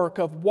hard work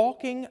of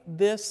walking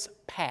this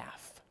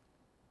path.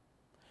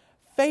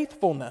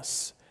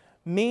 Faithfulness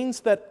means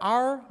that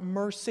our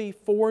mercy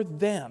for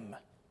them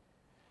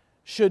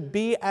should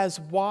be as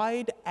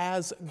wide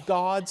as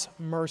God's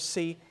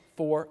mercy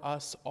for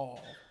us all.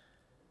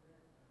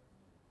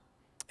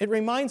 It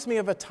reminds me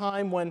of a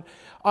time when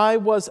I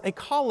was a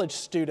college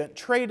student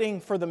trading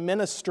for the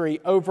ministry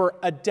over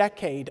a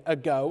decade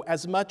ago,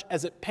 as much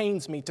as it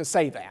pains me to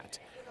say that.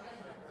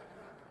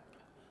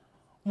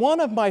 One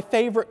of my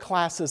favorite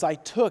classes I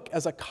took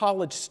as a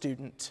college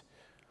student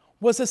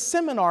was a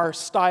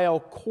seminar-style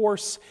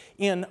course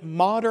in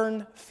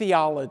modern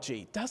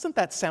theology. Doesn't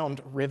that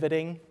sound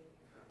riveting?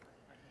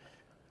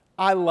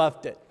 I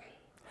loved it.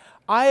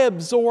 I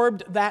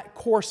absorbed that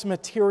course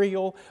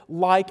material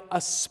like a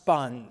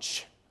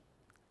sponge.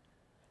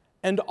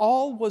 And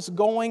all was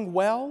going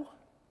well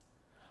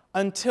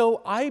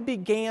until I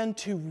began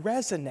to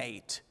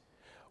resonate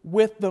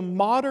with the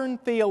modern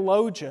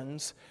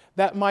theologians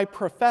that my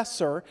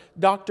professor,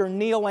 Dr.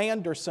 Neil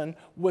Anderson,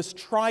 was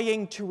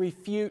trying to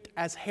refute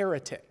as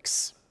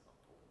heretics.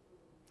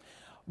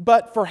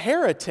 But for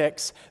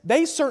heretics,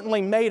 they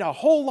certainly made a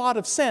whole lot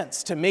of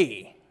sense to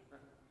me.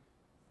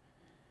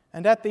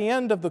 And at the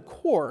end of the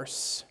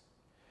course,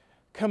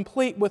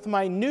 complete with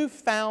my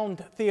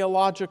newfound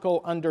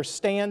theological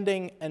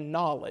understanding and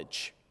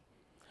knowledge,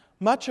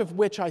 much of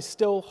which I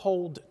still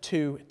hold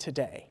to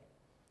today,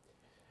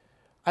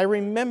 I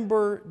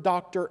remember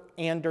Dr.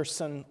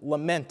 Anderson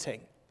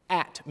lamenting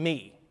at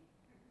me,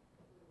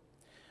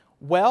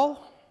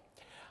 "Well,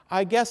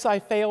 I guess I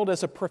failed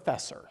as a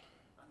professor."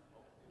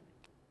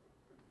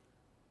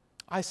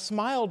 I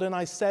smiled and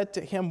I said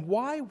to him,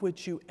 "Why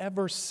would you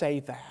ever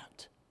say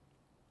that?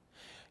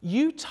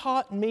 You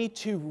taught me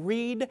to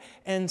read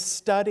and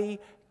study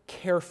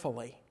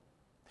carefully.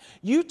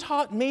 You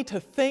taught me to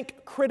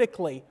think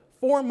critically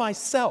for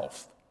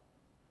myself.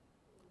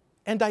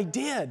 And I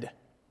did.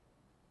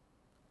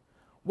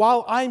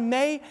 While I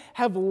may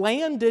have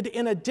landed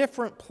in a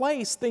different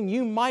place than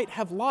you might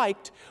have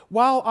liked,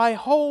 while I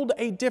hold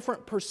a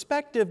different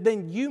perspective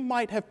than you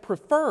might have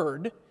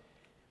preferred,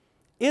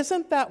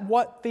 isn't that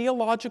what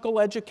theological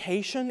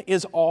education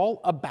is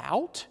all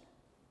about?"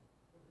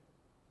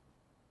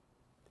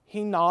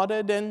 He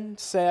nodded and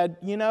said,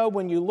 "You know,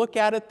 when you look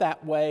at it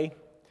that way,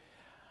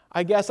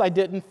 I guess I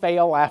didn't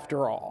fail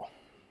after all."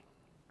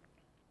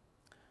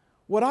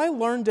 What I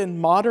learned in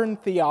modern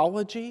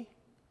theology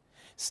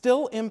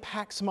still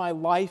impacts my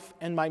life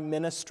and my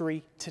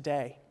ministry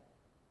today.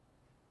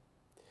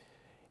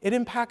 It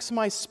impacts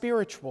my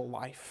spiritual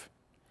life,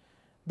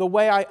 the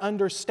way I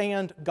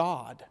understand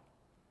God,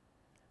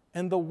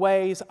 and the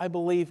ways I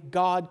believe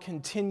God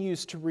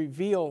continues to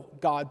reveal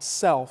God's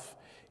self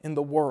in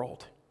the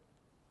world.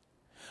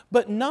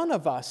 But none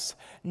of us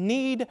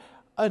need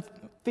a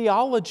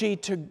theology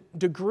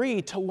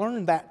degree to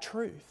learn that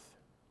truth.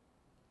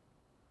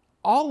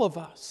 All of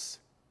us,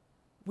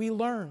 we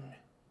learn,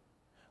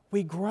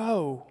 we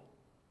grow,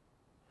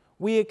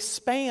 we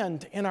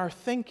expand in our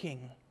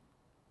thinking.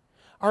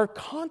 Our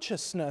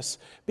consciousness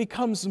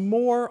becomes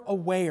more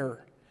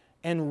aware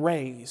and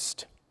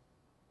raised.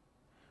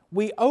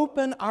 We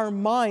open our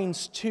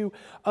minds to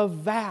a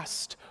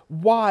vast,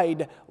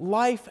 wide,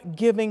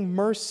 life-giving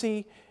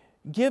mercy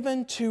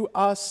given to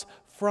us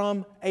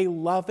from a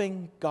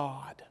loving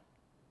God.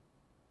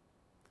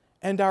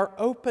 And our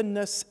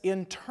openness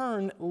in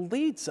turn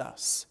leads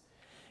us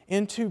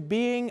into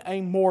being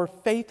a more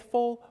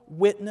faithful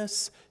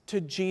witness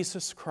to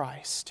Jesus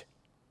Christ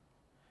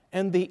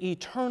and the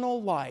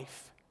eternal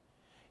life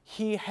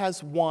He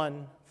has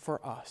won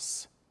for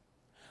us.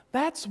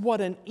 That's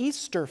what an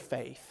Easter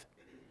faith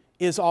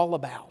is all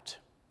about.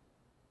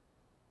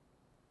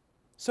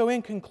 So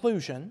in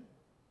conclusion,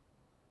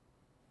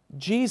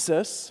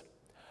 Jesus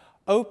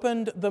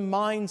opened the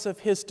minds of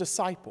His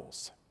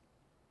disciples.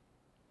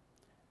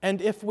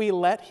 And if we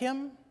let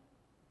Him,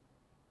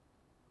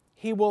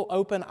 He will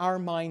open our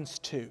minds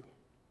too.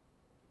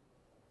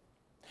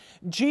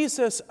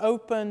 Jesus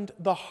opened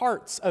the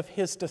hearts of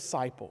His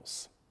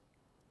disciples.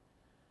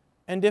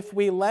 And if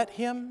we let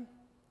Him,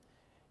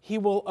 He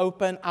will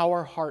open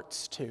our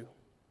hearts too.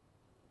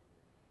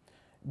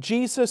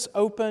 Jesus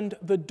opened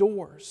the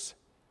doors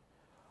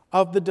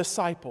of the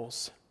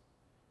disciples.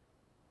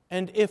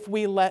 And if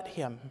we let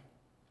Him,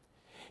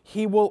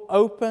 He will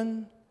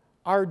open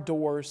our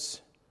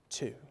doors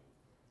too.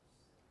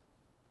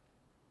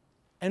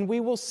 And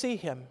we will see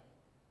Him,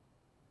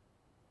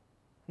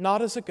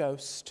 not as a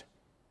ghost,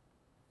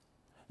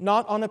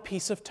 not on a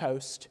piece of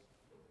toast,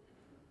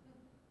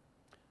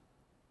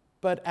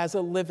 but as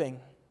a living,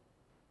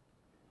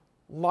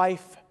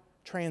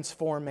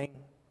 life-transforming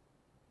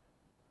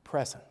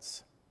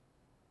presence.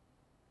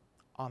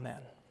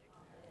 Amen.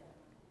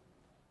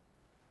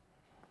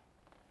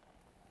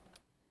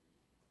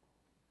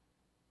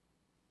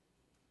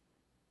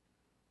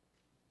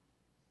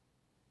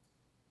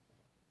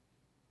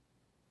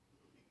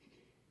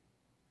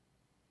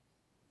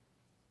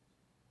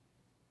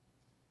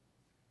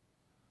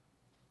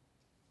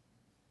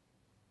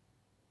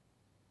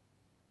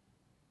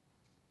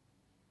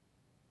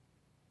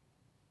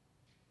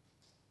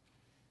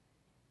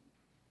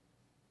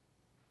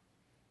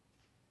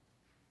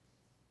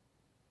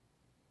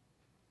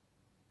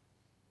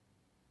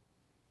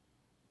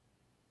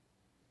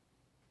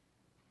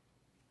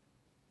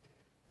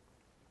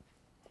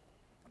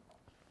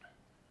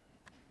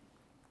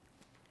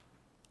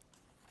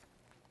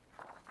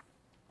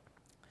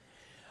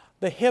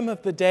 The hymn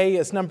of the day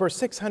is number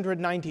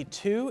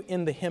 692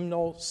 in the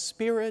hymnal,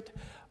 Spirit,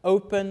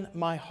 Open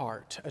My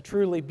Heart, a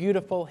truly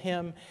beautiful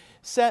hymn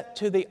set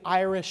to the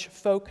Irish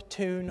folk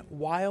tune,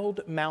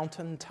 Wild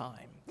Mountain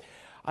Time.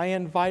 I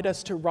invite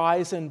us to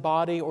rise in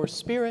body or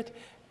spirit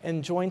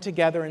and join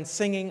together in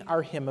singing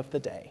our hymn of the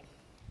day.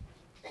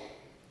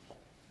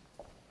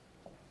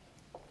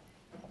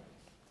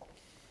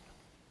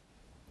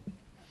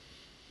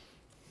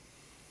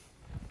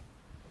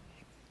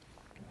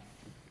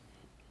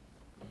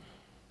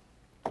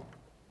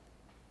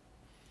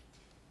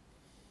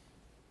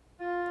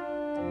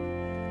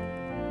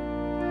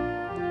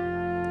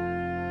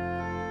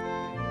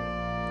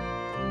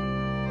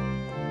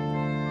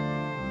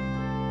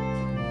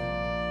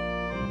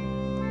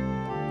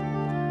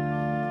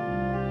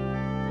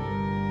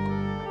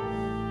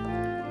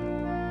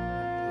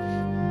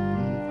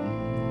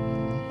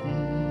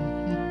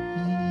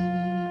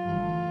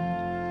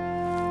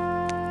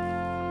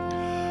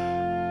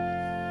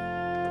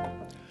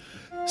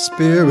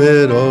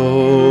 Spirit,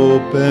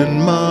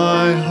 open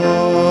my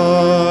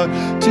heart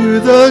to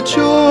the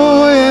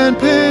joy and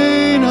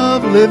pain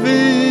of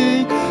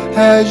living.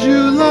 As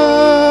you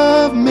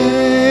love,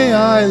 may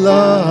I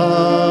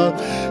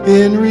love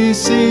in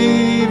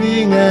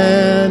receiving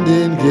and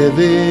in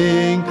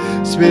giving.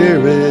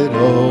 Spirit,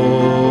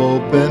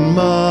 open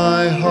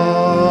my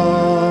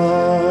heart.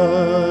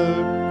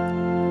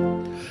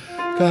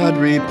 God,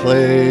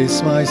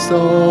 replace my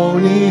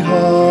stony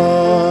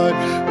heart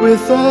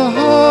with a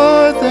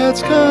heart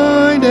that's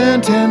kind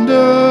and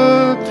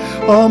tender.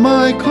 All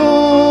my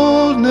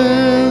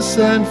coldness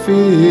and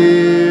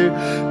fear,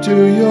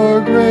 to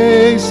your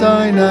grace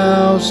I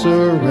now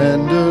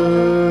surrender.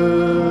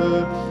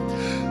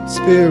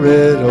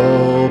 Spirit,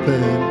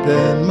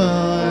 open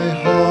my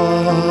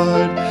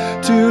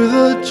heart to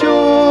the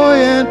joy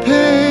and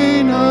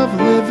pain of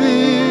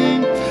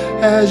living.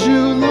 As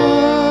you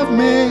love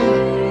me,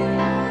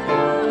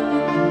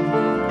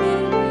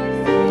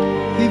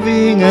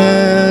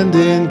 and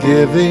in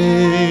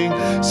giving.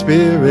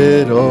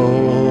 Spirit,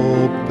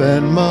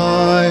 open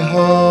my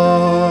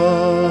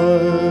heart.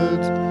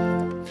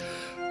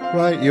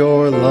 Write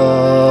your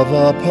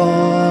love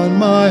upon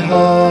my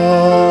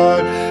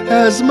heart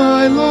as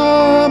my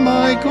law,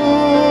 my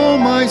goal,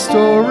 my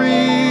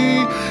story,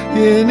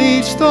 in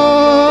each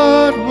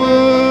thought,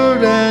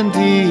 word, and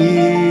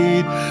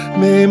deed.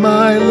 May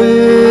my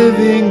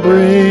living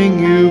bring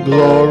you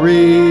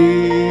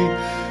glory.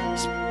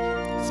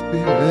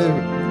 Spirit,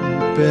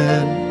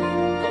 bend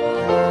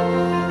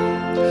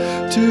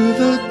to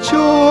the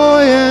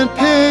joy and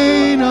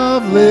pain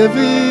of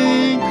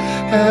living.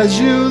 As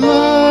you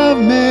love,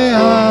 may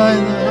I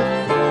love.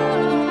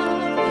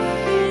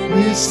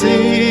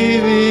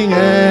 Receiving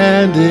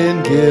and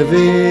in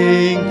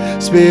giving,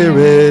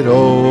 Spirit,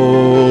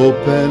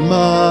 open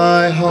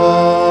my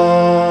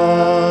heart.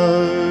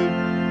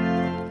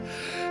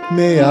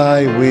 May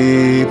I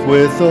weep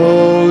with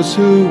those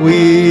who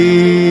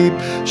weep,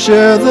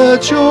 share the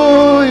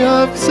joy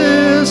of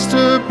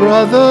sister,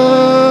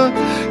 brother,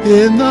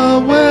 in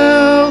the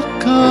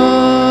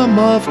welcome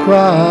of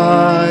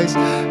Christ.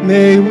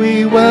 May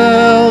we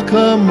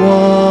welcome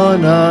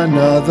one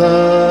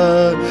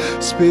another.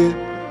 Spirit,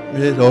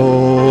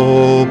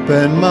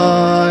 open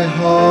my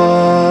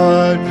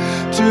heart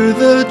to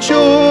the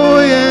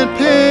joy and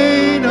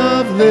pain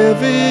of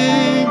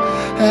living.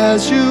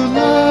 As you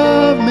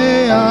love,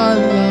 may I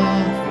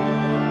love.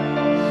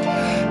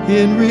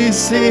 In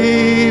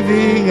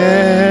receiving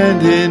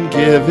and in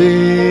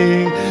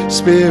giving,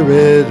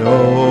 Spirit,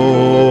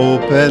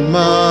 open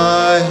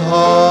my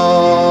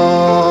heart.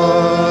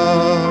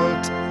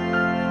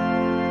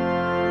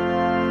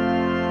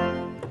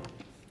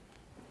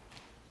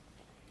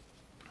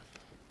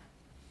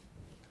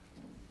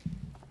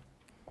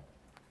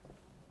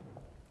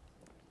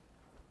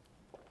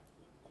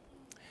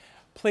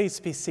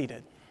 Please be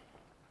seated.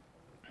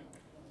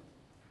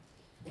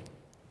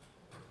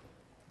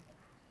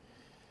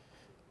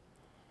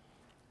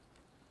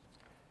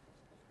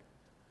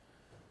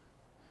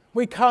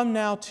 We come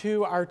now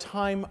to our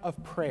time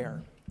of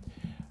prayer,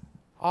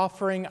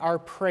 offering our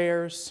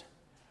prayers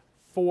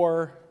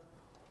for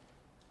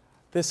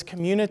this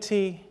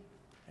community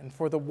and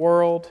for the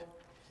world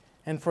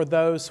and for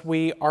those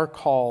we are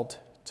called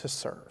to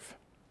serve.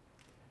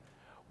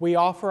 We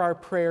offer our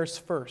prayers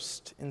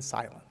first in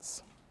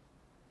silence.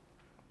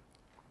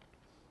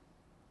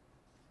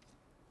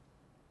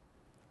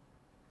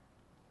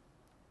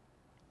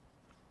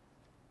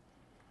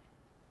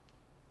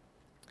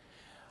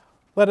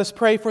 Let us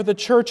pray for the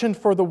church and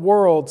for the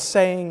world,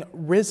 saying,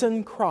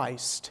 Risen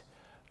Christ,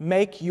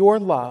 make your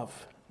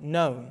love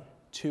known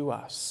to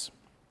us.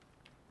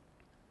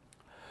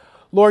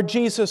 Lord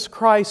Jesus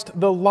Christ,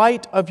 the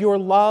light of your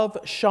love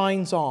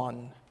shines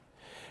on,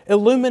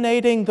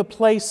 illuminating the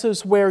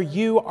places where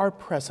you are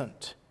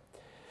present.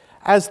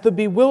 As the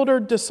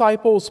bewildered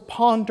disciples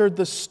pondered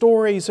the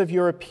stories of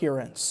your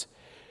appearance,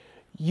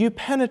 you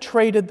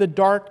penetrated the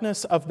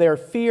darkness of their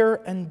fear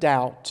and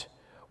doubt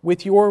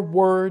with your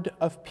word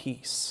of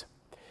peace.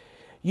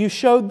 You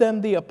showed them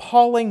the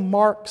appalling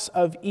marks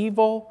of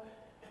evil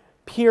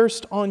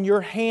pierced on your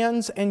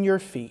hands and your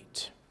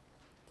feet.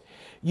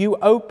 You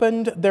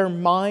opened their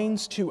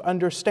minds to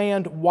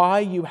understand why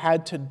you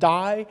had to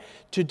die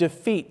to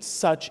defeat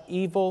such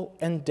evil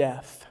and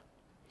death.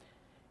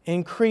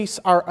 Increase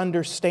our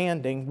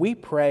understanding, we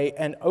pray,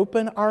 and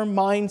open our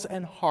minds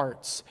and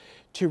hearts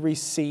to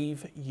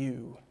receive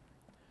you.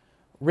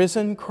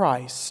 Risen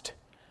Christ,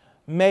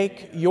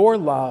 make your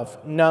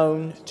love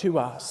known to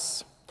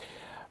us.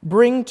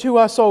 Bring to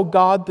us, O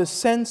God, the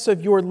sense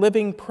of your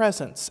living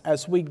presence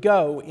as we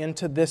go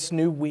into this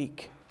new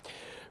week.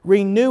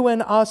 Renew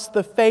in us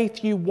the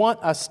faith you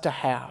want us to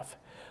have,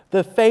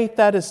 the faith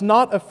that is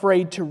not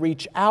afraid to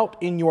reach out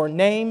in your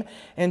name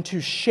and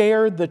to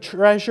share the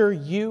treasure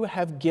you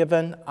have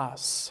given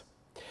us.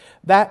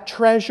 That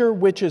treasure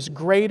which is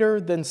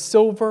greater than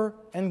silver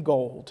and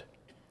gold.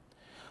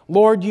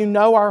 Lord, you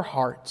know our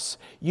hearts,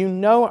 you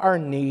know our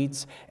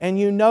needs, and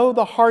you know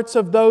the hearts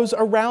of those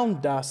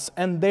around us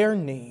and their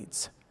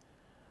needs.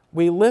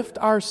 We lift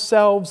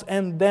ourselves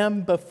and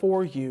them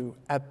before you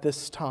at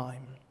this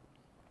time.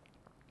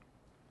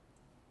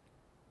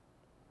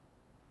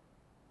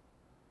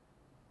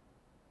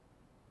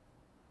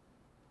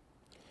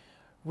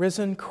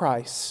 Risen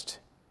Christ,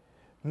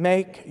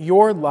 make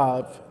your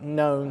love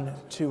known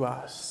to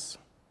us.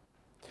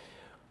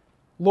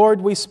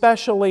 Lord, we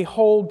specially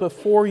hold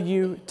before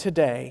you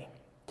today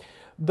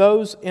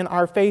those in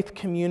our faith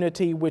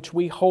community which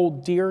we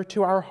hold dear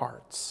to our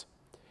hearts.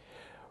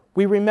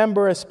 We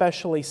remember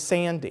especially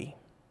Sandy,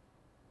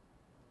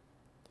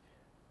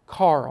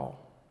 Carl,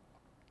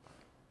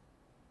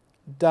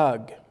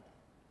 Doug,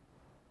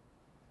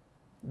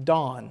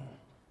 Dawn,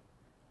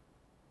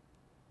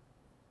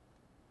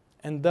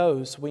 and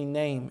those we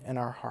name in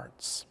our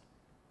hearts.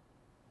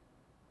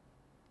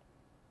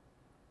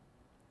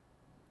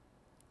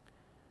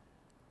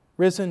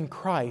 Risen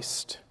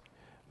Christ,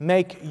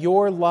 make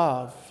your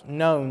love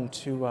known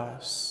to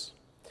us.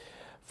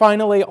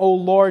 Finally, O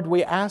Lord,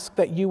 we ask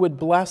that you would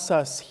bless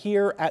us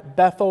here at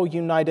Bethel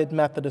United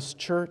Methodist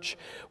Church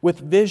with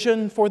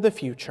vision for the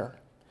future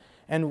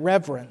and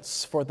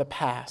reverence for the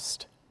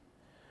past.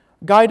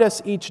 Guide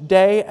us each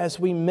day as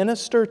we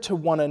minister to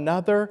one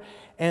another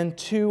and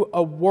to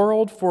a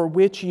world for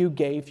which you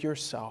gave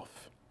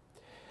yourself.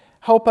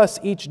 Help us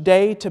each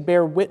day to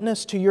bear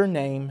witness to your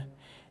name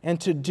and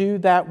to do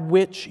that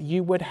which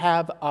you would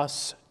have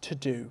us to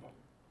do.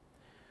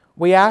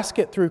 We ask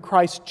it through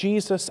Christ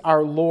Jesus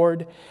our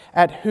Lord,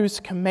 at whose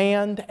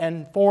command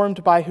and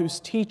formed by whose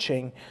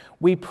teaching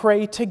we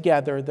pray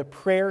together the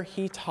prayer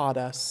he taught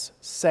us,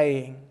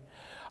 saying,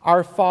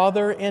 Our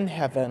Father in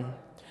heaven,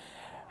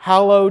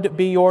 hallowed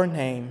be your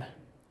name.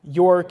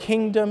 Your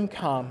kingdom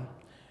come,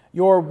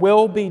 your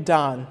will be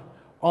done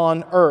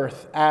on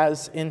earth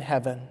as in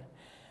heaven.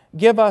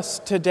 Give us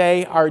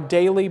today our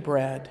daily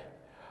bread.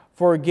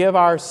 Forgive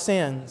our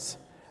sins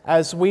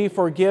as we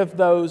forgive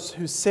those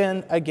who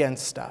sin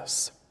against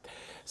us.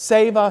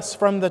 Save us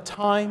from the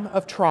time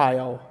of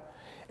trial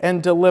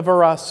and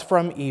deliver us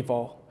from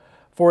evil.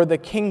 For the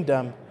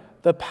kingdom,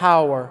 the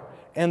power,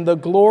 and the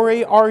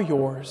glory are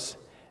yours,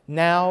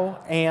 now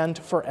and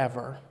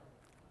forever.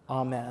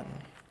 Amen.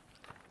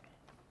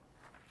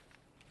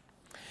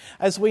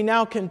 As we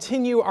now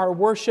continue our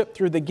worship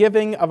through the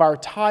giving of our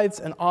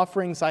tithes and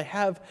offerings, I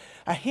have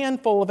a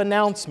handful of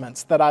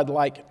announcements that I'd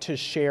like to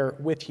share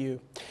with you.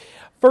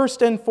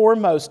 First and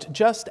foremost,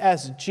 just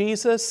as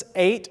Jesus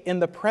ate in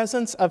the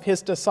presence of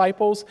his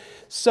disciples,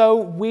 so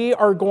we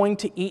are going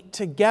to eat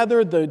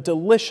together the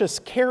delicious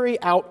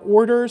carry-out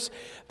orders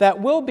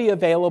that will be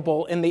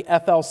available in the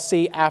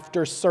FLC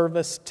after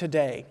service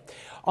today.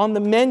 On the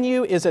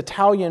menu is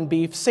Italian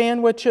beef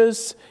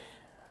sandwiches,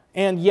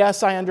 and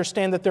yes, I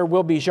understand that there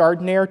will be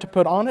jardiniere to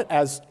put on it,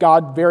 as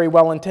God very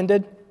well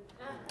intended.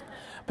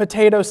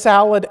 Potato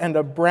salad and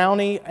a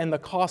brownie, and the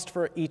cost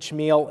for each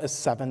meal is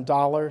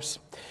 $7.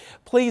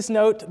 Please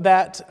note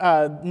that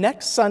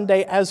next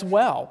Sunday as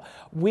well,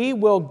 we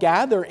will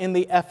gather in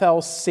the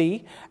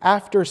FLC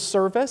after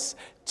service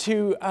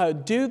to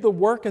do the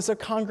work as a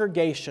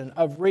congregation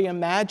of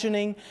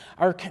reimagining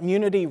our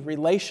community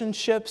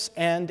relationships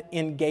and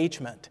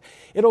engagement.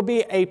 It'll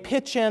be a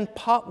pitch-in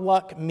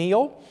potluck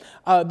meal.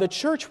 The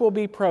church will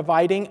be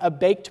providing a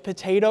baked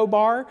potato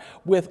bar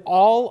with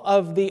all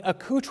of the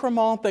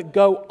accoutrements that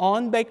go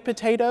on baked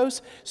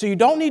potatoes. So you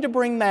don't need to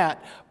bring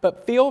that,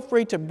 but feel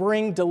free to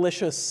bring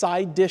delicious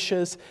side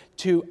dishes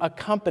to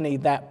accompany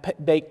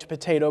that baked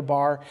potato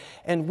bar.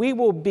 And we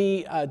will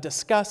be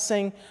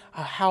discussing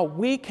how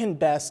we can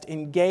best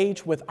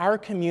engage with our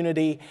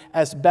community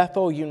as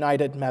Bethel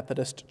United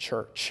Methodist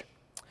Church.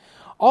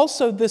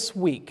 Also this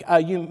week,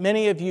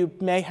 many of you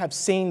may have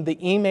seen the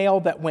email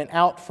that went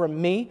out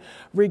from me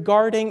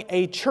regarding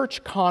a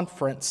church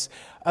conference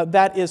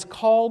that is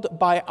called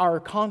by our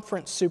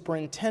conference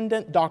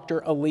superintendent,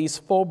 Dr. Elise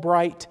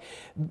Fulbright,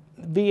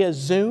 via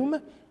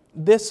Zoom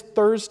this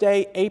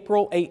Thursday,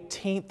 April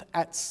 18th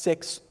at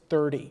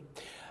 6:30.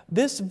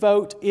 This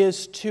vote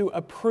is to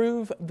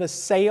approve the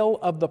sale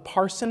of the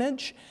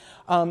parsonage,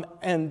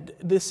 and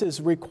this is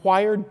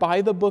required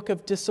by the Book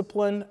of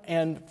Discipline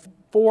and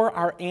for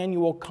our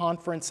annual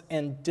conference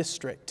and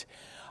district.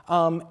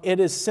 It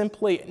is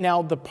simply,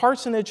 now the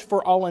parsonage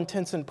for all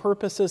intents and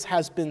purposes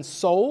has been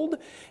sold,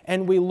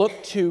 and we look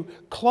to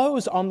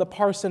close on the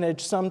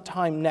parsonage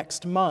sometime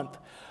next month.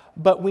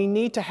 But we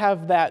need to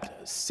have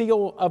that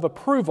seal of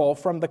approval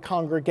from the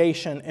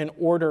congregation in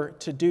order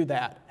to do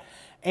that.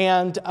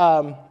 And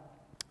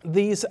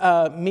these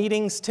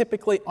meetings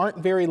typically aren't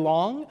very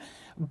long.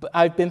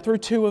 I've been through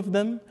 2 of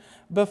them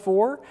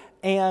before,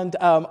 and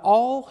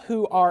all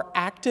who are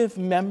active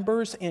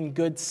members in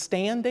good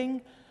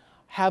standing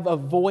have a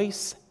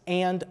voice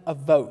and a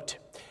vote.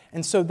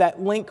 And so that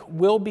link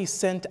will be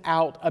sent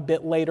out a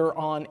bit later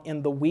on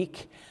in the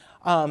week.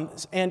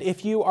 And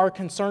if you are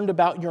concerned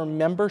about your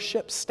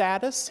membership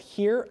status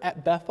here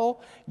at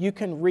Bethel, you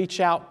can reach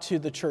out to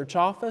the church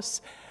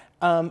office.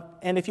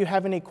 And if you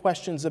have any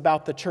questions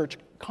about the church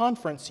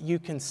conference, you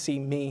can see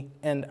me,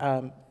 and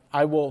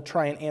I will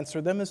try and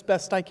answer them as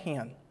best I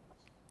can.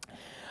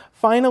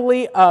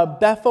 Finally,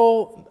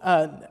 Bethel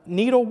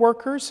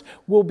needleworkers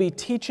will be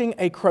teaching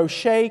a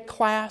crochet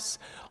class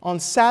on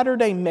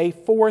Saturday, May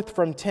 4th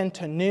from 10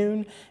 to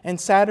noon, and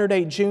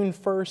Saturday, June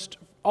 1st,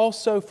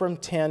 also from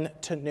 10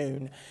 to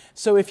noon.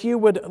 So if you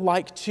would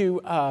like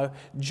to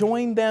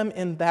join them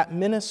in that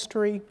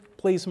ministry,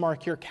 please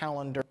mark your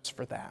calendars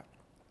for that.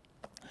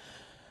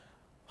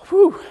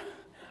 Whew,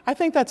 I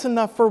think that's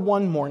enough for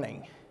one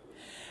morning.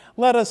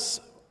 Let us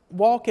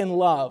walk in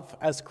love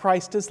as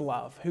Christ is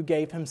love, who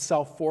gave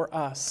himself for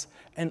us,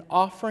 an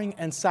offering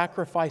and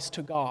sacrifice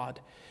to God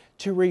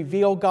to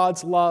reveal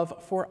God's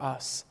love for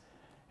us,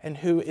 and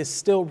who is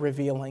still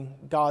revealing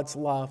God's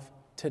love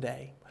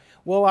today.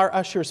 Will our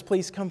ushers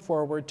please come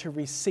forward to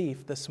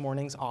receive this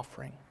morning's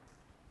offering?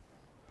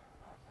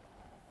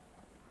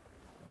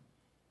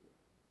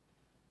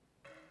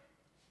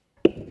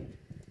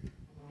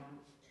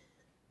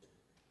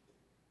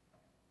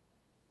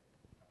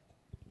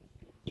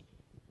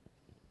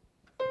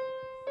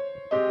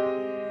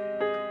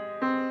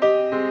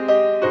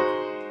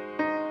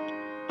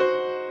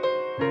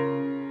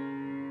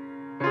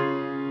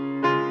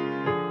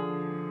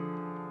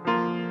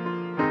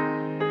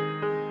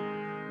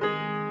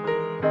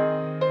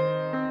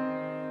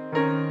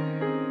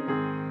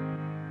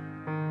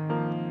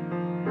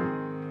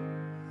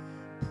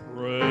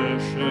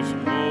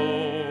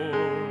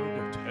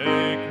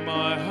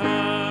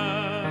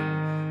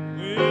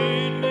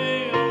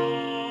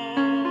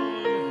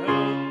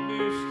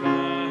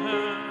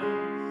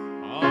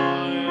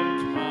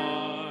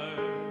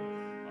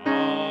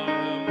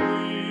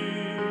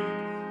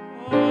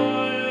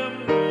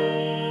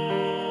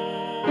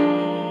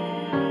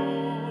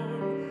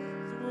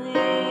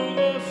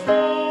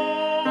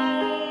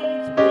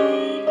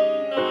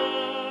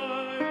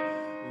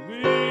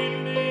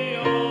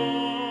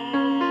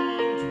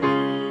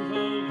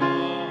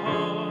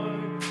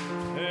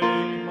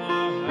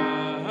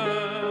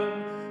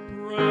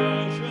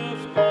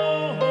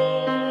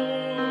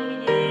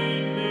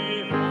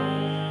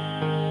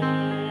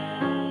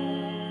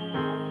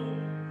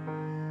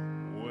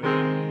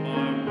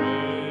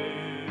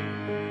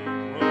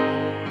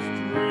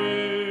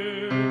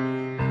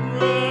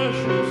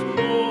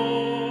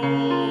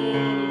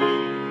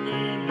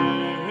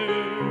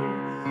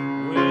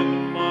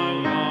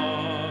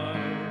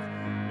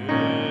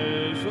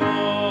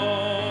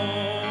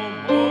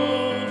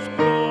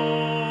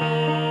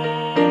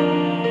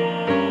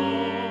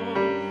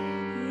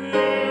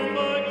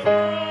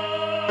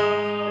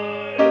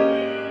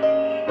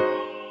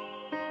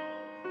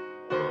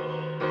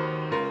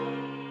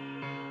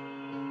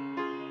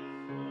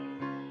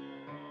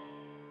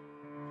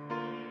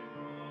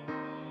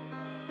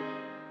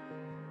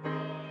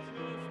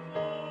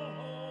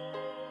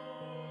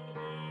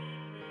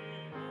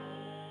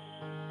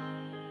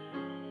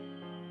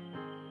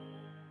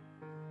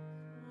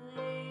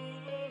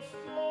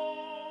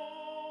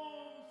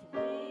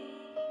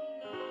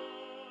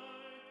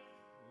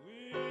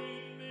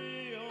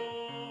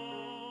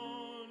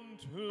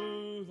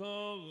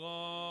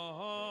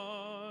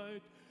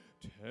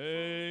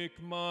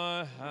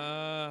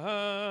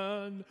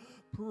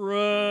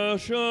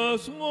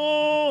 precious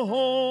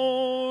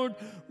Lord,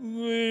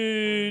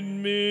 lead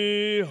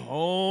me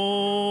home.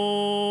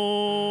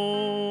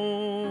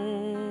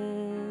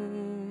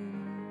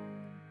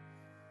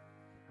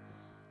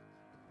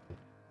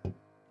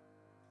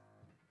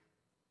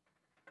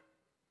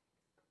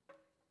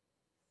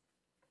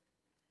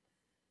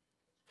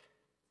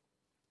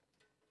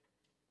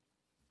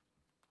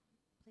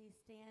 Please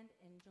stand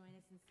and join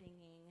us in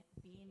singing,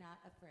 Be Not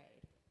Afraid.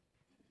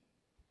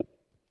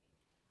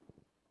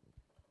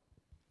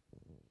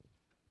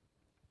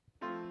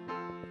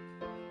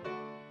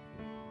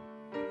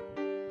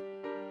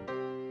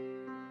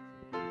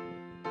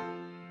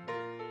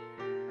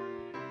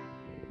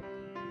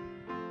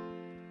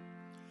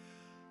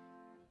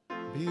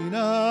 Be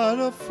not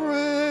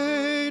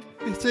afraid,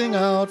 sing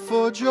out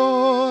for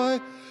joy.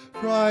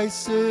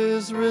 Christ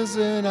is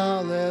risen,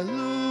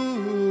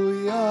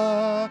 alleluia.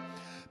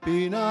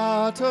 Be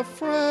not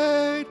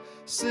afraid,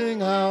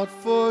 sing out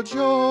for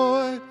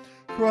joy.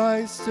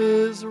 Christ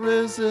is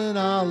risen,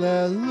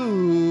 alleluia.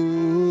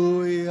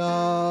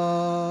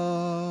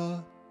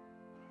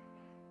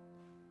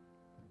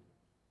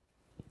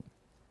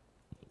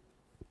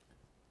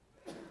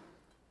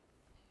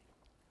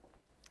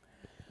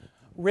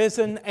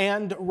 Risen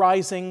and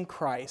rising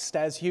Christ,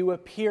 as you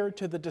appeared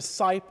to the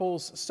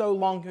disciples so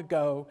long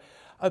ago,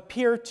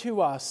 appear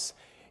to us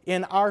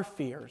in our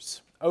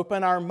fears.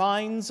 Open our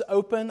minds,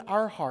 open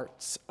our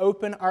hearts,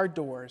 open our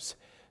doors,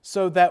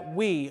 so that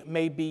we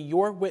may be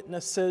your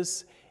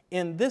witnesses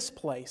in this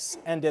place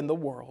and in the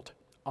world.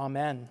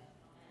 Amen.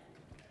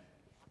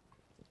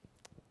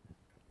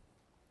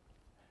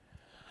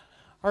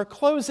 Our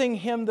closing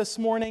hymn this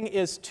morning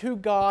is To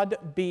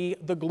God Be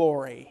the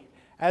Glory,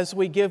 as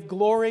we give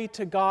glory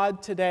to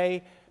God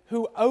today,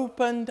 who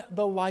opened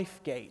the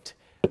life gate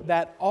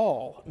that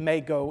all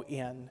may go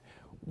in.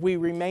 We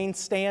remain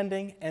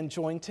standing and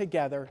join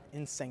together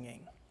in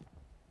singing.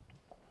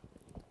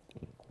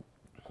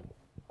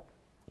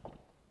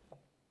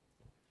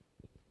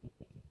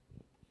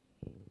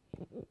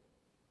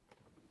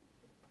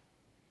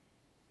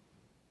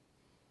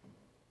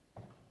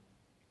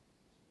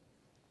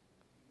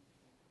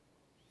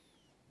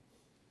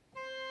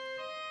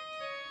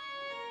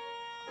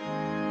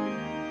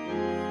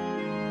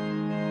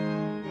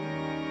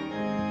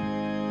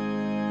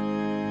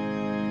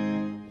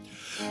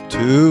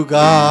 To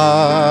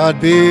God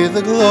be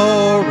the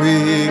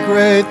glory,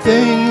 great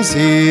things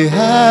he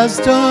has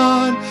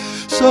done.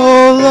 So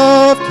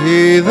loved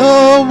he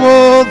the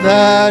world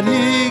that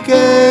he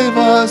gave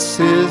us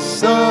his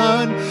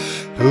Son,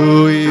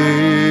 who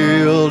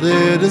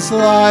yielded his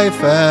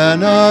life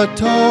an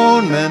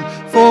atonement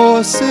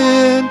for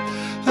sin,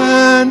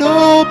 and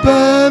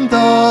opened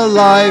the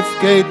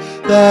life gate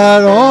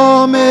that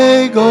all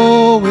may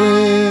go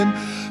in.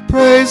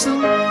 Praise the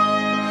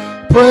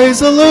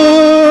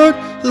Lord.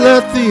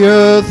 Let the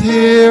earth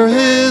hear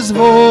his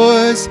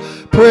voice.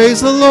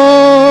 Praise the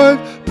Lord,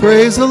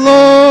 praise the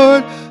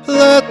Lord.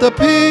 Let the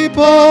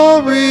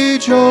people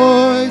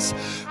rejoice.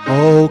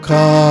 Oh,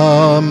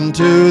 come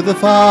to the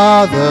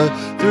Father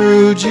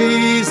through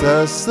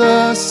Jesus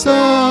the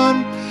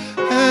Son,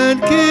 and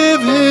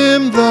give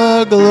him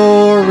the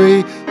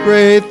glory,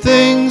 great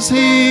things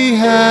he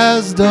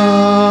has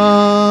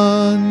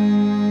done.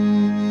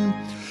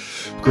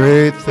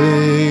 Great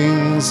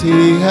things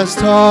he has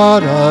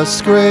taught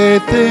us,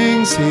 great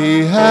things he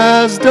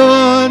has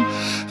done,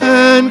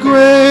 and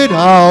great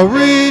our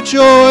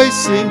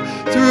rejoicing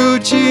through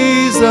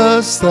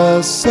Jesus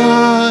the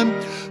Son.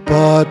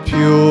 But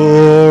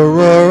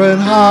purer and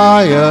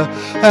higher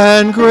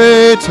and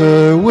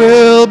greater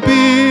will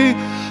be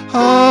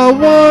our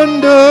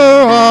wonder,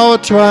 our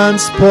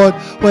transport,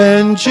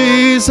 when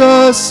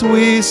Jesus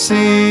we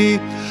see.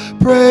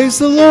 Praise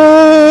the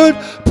Lord,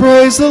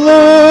 praise the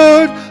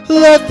Lord.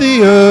 Let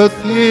the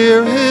earth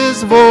hear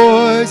his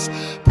voice.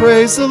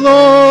 Praise the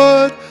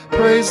Lord,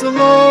 praise the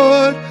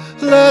Lord.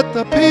 Let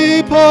the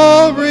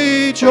people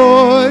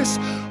rejoice.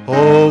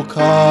 Oh,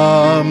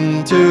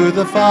 come to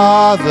the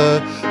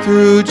Father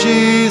through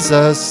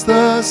Jesus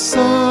the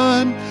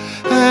Son,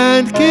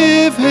 and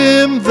give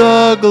him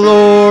the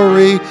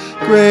glory,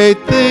 great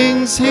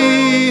things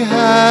he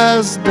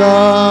has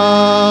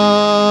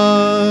done.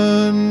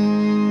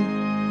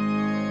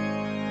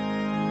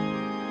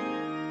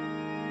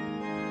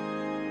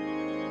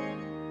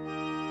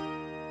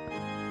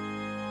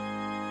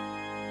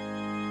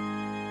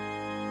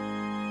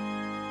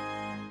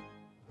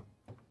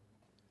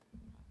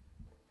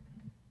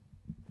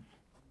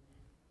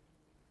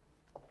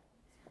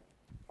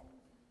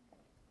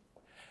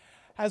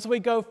 As we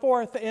go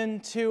forth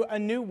into a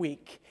new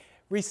week,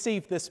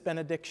 receive this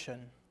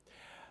benediction.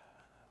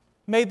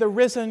 May the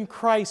risen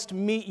Christ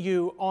meet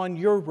you on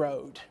your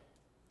road,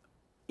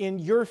 in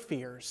your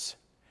fears,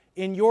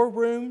 in your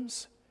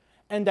rooms,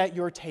 and at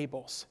your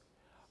tables,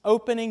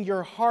 opening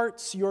your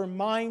hearts, your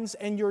minds,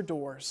 and your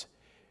doors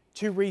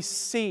to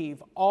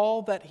receive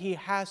all that he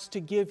has to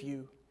give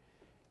you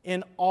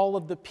in all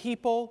of the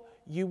people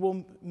you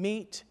will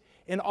meet,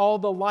 in all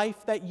the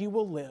life that you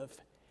will live,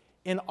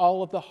 in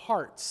all of the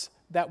hearts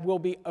that will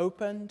be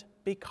opened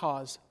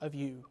because of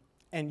you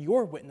and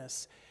your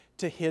witness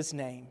to his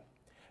name.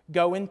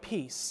 Go in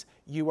peace.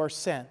 You are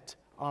sent.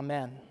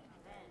 Amen.